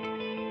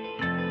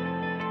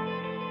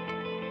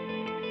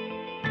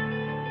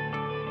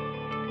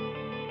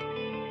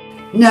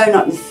 No,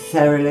 not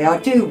necessarily. I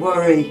do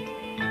worry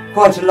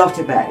quite a lot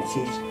about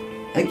it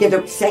and get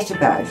upset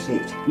about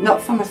it,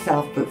 not for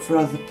myself but for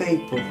other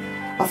people.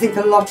 I think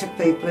a lot of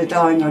people are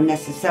dying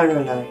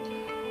unnecessarily,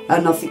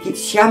 and I think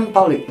it's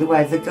shambolic the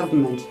way the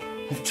government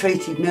have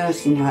treated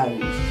nursing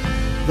homes.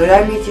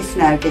 They're only just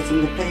now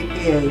getting the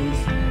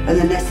PPEs and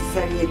the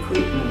necessary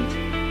equipment,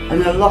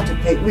 and a lot of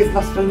people, we've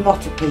lost a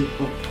lot of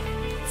people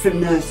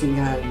from nursing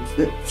homes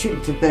that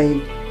shouldn't have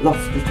been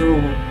lost at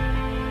all.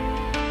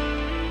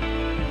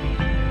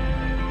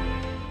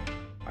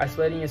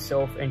 Isolating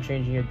yourself and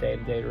changing your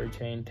day-to-day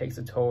routine takes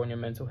a toll on your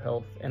mental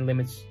health and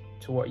limits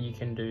to what you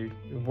can do,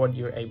 what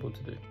you're able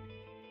to do.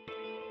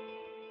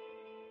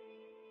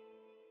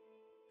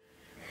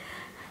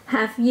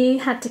 Have you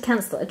had to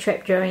cancel a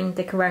trip during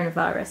the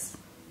coronavirus?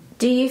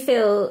 Do you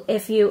feel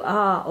if you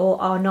are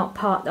or are not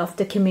part of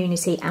the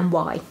community, and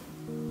why?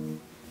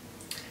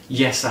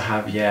 Yes, I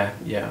have, yeah.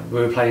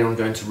 We were planning on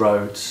going to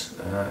Rhodes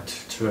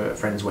to a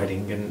friend's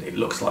wedding, and it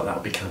looks like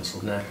that'll be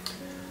cancelled now.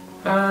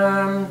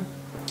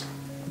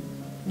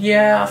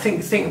 Yeah, I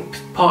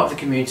think part of the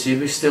community,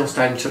 we still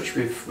stay in touch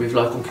with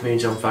local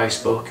community on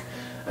Facebook,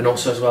 and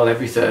also as well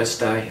every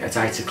Thursday at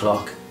 8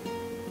 o'clock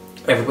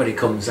everybody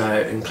comes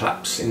out and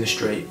claps in the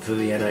street for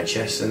the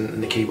NHS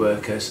and the key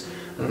workers,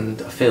 and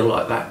I feel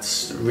like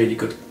that's really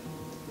good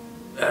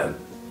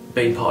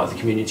being part of the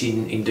community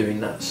in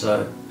doing that,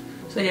 so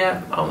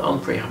yeah,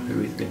 I'm pretty happy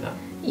with that.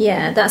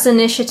 Yeah, that's an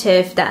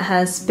initiative that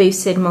has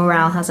boosted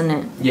morale, hasn't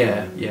it?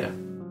 Yeah.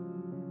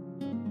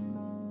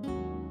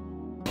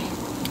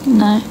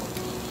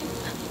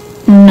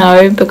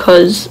 No,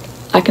 because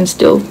I can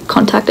still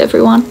contact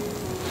everyone.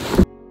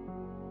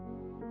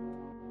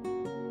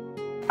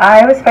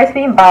 I was supposed to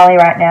be in Bali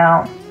right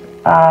now,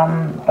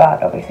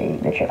 but obviously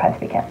the trip had to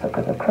be cancelled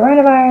because of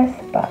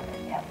coronavirus, but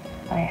yes,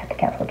 I had to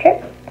cancel the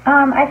trip.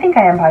 I think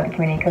I am part of the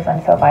community because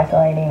I'm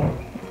self-isolating,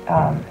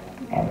 and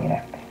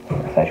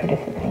social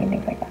distancing and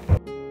things like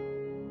that.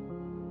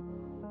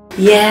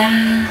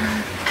 Yeah.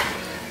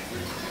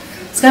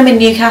 It's going to be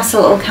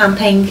Newcastle or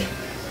camping.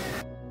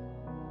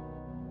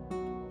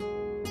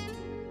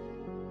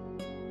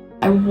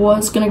 I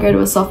was going to go to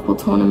a softball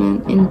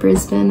tournament in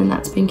Brisbane and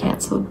that's been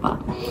cancelled,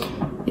 but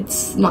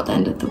it's not the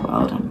end of the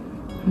world.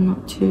 I'm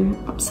not too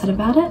upset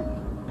about it.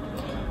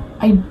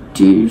 I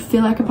do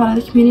feel like a part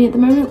of the community at the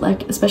moment,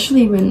 like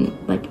especially when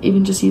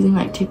even just using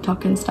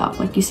TikTok and stuff,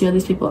 you see all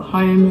these people at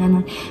home,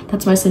 and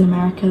that's mostly in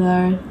America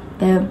though.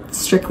 They're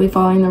strictly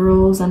following the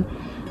rules, and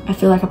I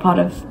feel like a part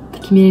of the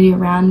community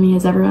around me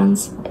as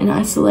everyone's in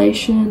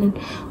isolation, and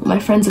all my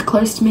friends are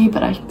close to me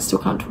but I still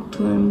can't talk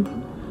to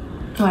them.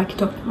 Oh, I can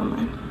talk to them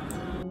online.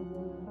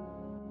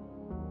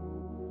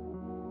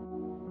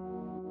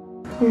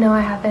 No,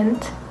 I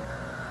haven't.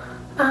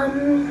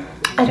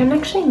 I don't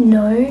actually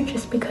know,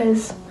 just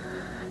because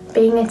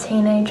being a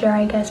teenager,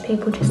 I guess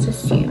people just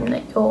assume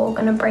that you're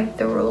gonna break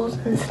the rules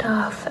and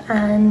stuff,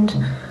 and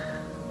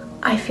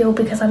I feel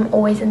because I'm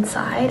always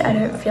inside, I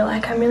don't feel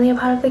like I'm really a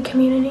part of the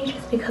community,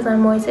 just because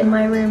I'm always in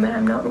my room and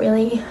I'm not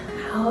really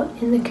out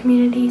in the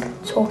community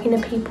talking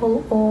to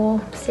people or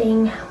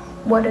seeing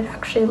what it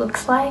actually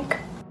looks like.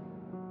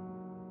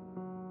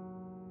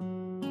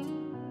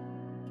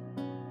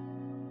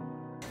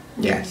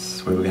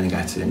 Yes, we were going to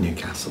go to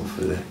Newcastle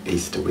for the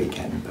Easter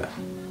weekend, but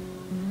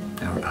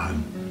now we're at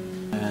home.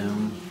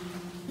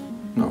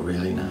 Not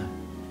really, no.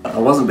 I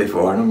wasn't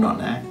before and I'm not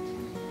now.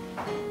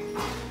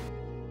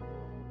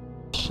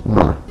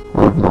 No,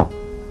 I'm not.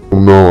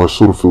 Well, no, I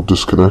sort of feel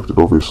disconnected,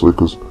 obviously,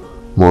 because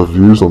my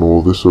views on all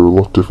of this are a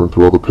lot different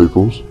to other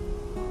people's.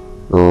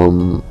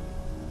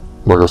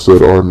 Like I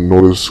said, I'm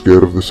not as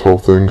scared of this whole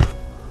thing.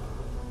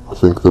 I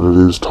think that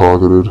it is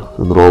targeted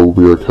and that I will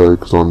be okay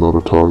because I'm not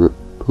a target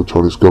to the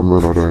Chinese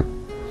government. I don't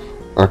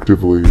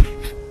actively,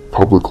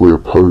 publicly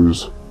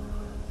oppose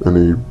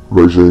any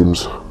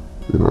regimes,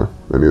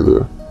 any of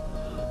their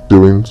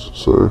doings,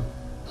 so,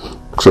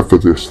 except for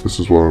this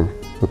is why I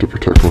had to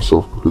protect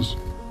myself, because,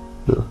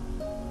 yeah.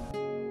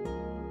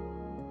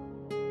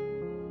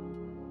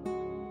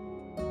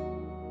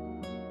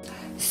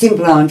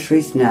 Simple answer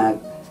is no.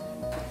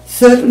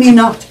 Certainly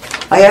not.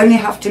 I only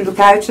have to look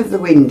out of the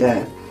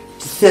window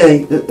to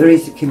see that there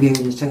is a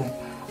community,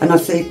 and I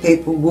see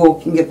people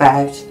walking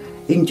about,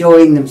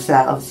 enjoying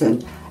themselves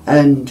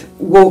and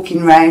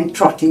walking around,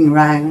 trotting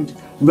around,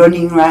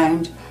 running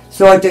around.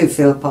 So I do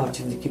feel part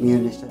of the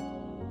community.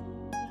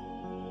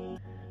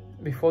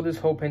 Before this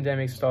whole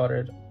pandemic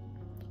started,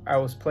 I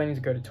was planning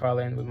to go to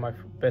Thailand with my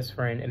best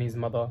friend and his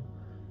mother,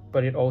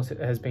 but it also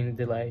has been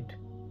delayed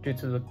due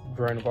to the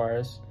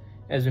coronavirus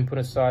and has been put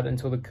aside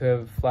until the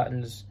curve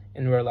flattens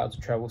and we're allowed to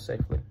travel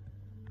safely.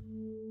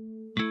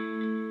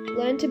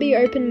 Learn to be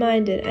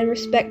open-minded and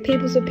respect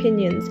people's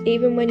opinions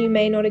even when you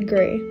may not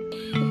agree.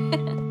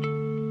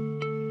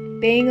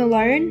 Being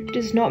alone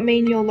does not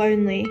mean you're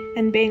lonely,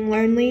 and being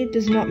lonely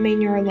does not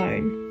mean you're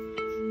alone.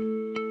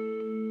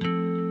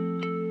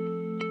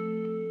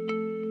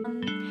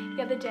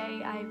 The other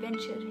day I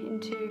ventured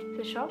into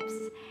the shops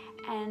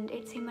and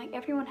it seemed like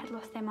everyone had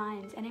lost their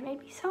minds, and it made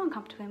me so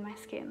uncomfortable in my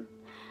skin.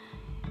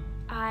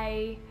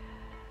 I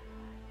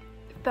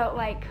felt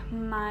like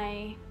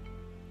my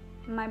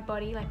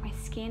body, like my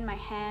skin, my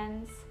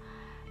hands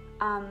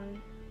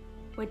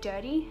were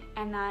dirty,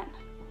 and that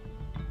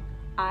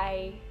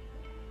I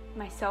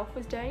myself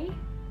was dirty.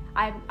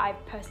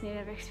 I've personally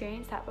never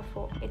experienced that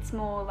before. It's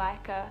more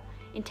like a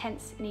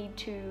intense need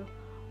to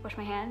wash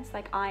my hands,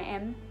 like I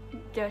am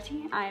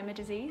dirty, I am a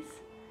disease.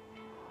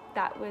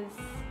 That was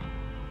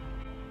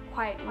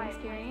quite an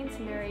experience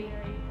and very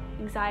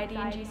anxiety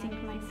inducing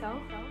for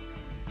myself.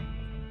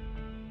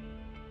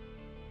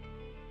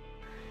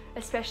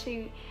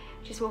 Especially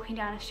just walking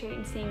down the street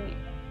and seeing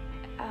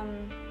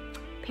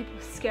people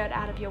skirt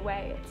out of your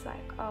way. It's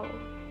like, oh,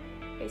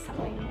 is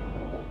something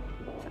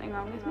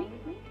wrong with me?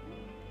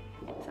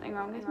 Something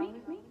wrong with me?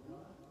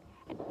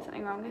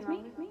 Something wrong with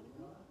me?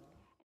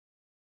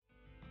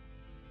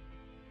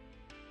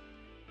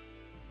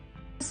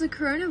 As the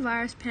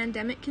coronavirus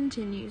pandemic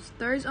continues,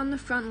 those on the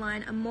front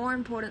line are more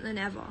important than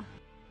ever.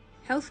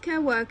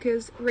 Healthcare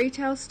workers,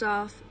 retail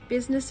staff,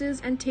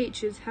 businesses and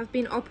teachers have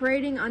been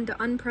operating under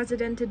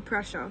unprecedented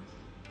pressure.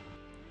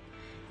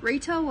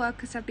 Retail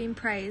workers have been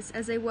praised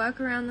as they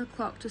work around the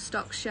clock to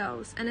stock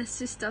shelves and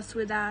assist us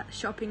with our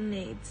shopping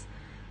needs,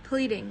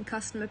 pleading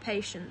customer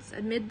patience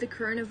amid the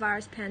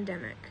coronavirus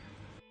pandemic.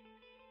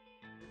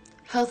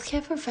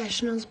 Healthcare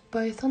professionals,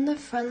 both on the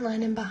front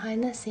line and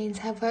behind the scenes,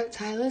 have worked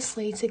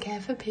tirelessly to care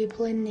for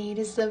people in need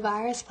as the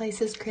virus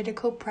places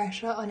critical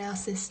pressure on our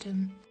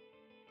system.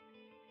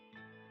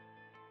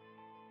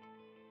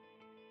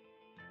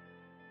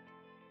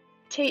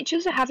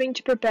 Teachers are having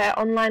to prepare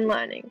online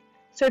learning,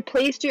 so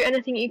please do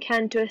anything you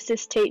can to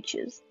assist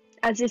teachers,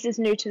 as this is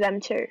new to them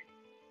too.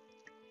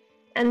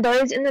 And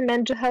those in the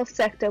mental health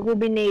sector will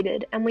be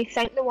needed, and we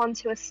thank the ones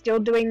who are still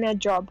doing their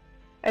job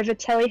over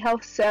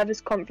telehealth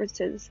service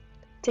conferences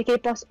to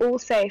keep us all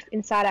safe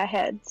inside our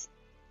heads.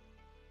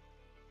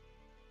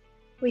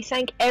 We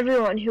thank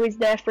everyone who is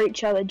there for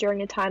each other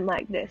during a time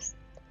like this,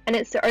 and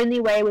it's the only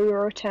way we will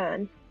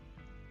return.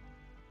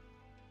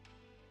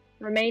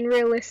 Remain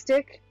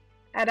realistic,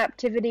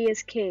 adaptivity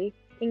is key,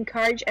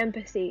 encourage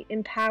empathy,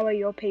 empower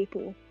your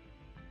people.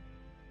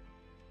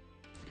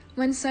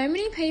 When so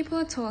many people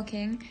are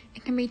talking,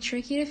 it can be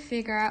tricky to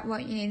figure out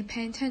what you need to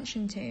pay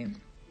attention to.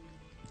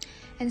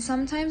 And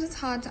sometimes it's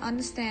hard to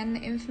understand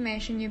the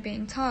information you're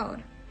being told.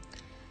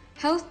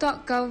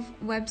 Health.gov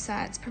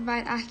websites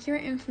provide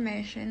accurate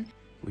information,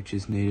 which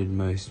is needed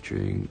most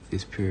during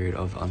this period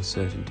of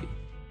uncertainty.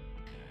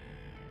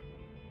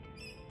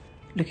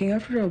 Looking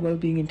after our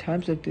well-being in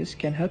times like this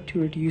can help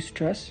to reduce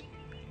stress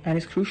and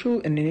is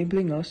crucial in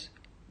enabling us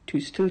to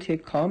still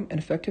take calm and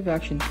effective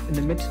actions in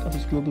the midst of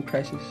this global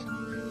crisis.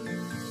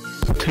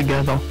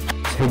 Together.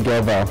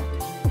 Together.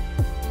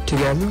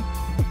 Together.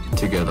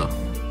 Together.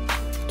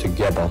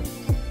 Together.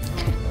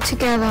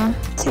 Together.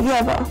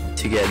 Together.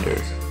 Together.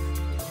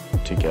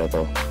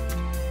 Together.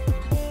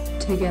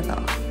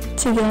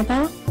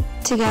 Together.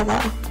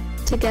 Together.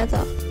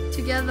 Together.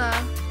 Together.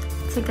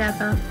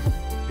 together,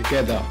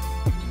 Together.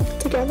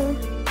 Together.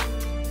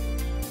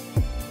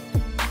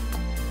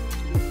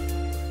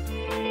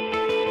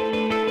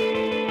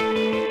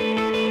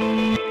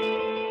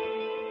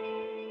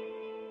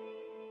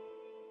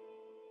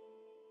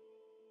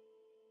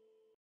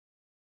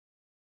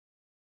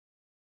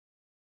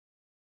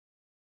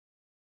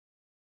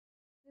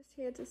 Just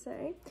here to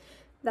say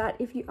that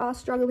if you are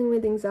struggling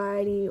with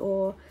anxiety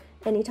or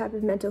any type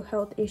of mental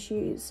health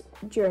issues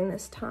during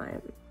this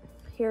time,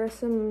 here are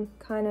some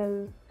kind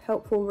of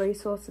helpful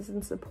resources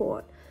and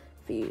support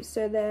for you.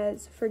 So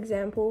there's, for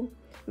example,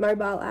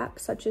 mobile apps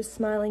such as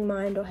Smiling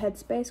Mind or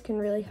Headspace can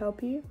really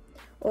help you.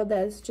 Or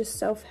there's just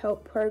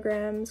self-help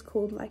programs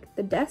called like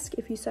The Desk,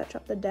 if you search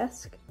up The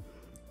Desk.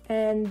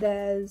 And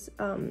there's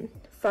on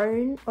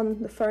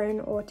the phone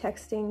or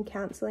texting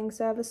counselling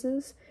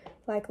services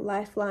like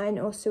Lifeline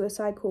or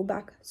Suicide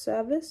Callback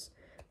Service.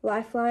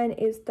 Lifeline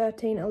is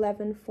 13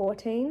 11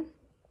 14,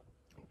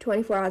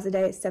 24 hours a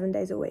day, 7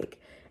 days a week.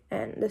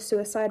 And the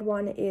suicide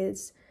one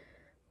is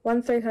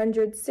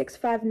 1300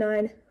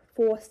 659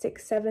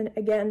 467.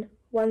 Again,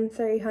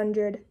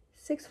 1300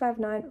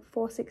 659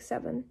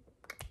 467.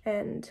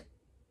 And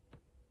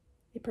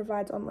it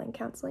provides online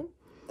counselling.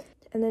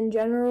 And then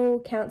general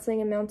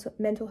counselling and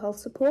mental health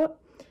support.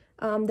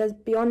 There's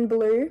Beyond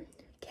Blue,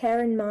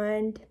 Care in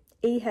Mind,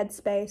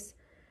 eHeadspace,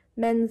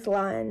 Men's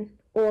Line,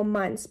 or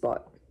Mind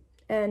Spot.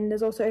 And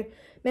there's also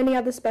many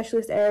other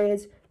specialist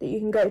areas that you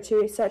can go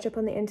to, search up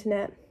on the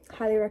internet.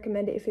 Highly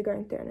recommend it if you're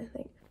going through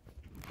anything.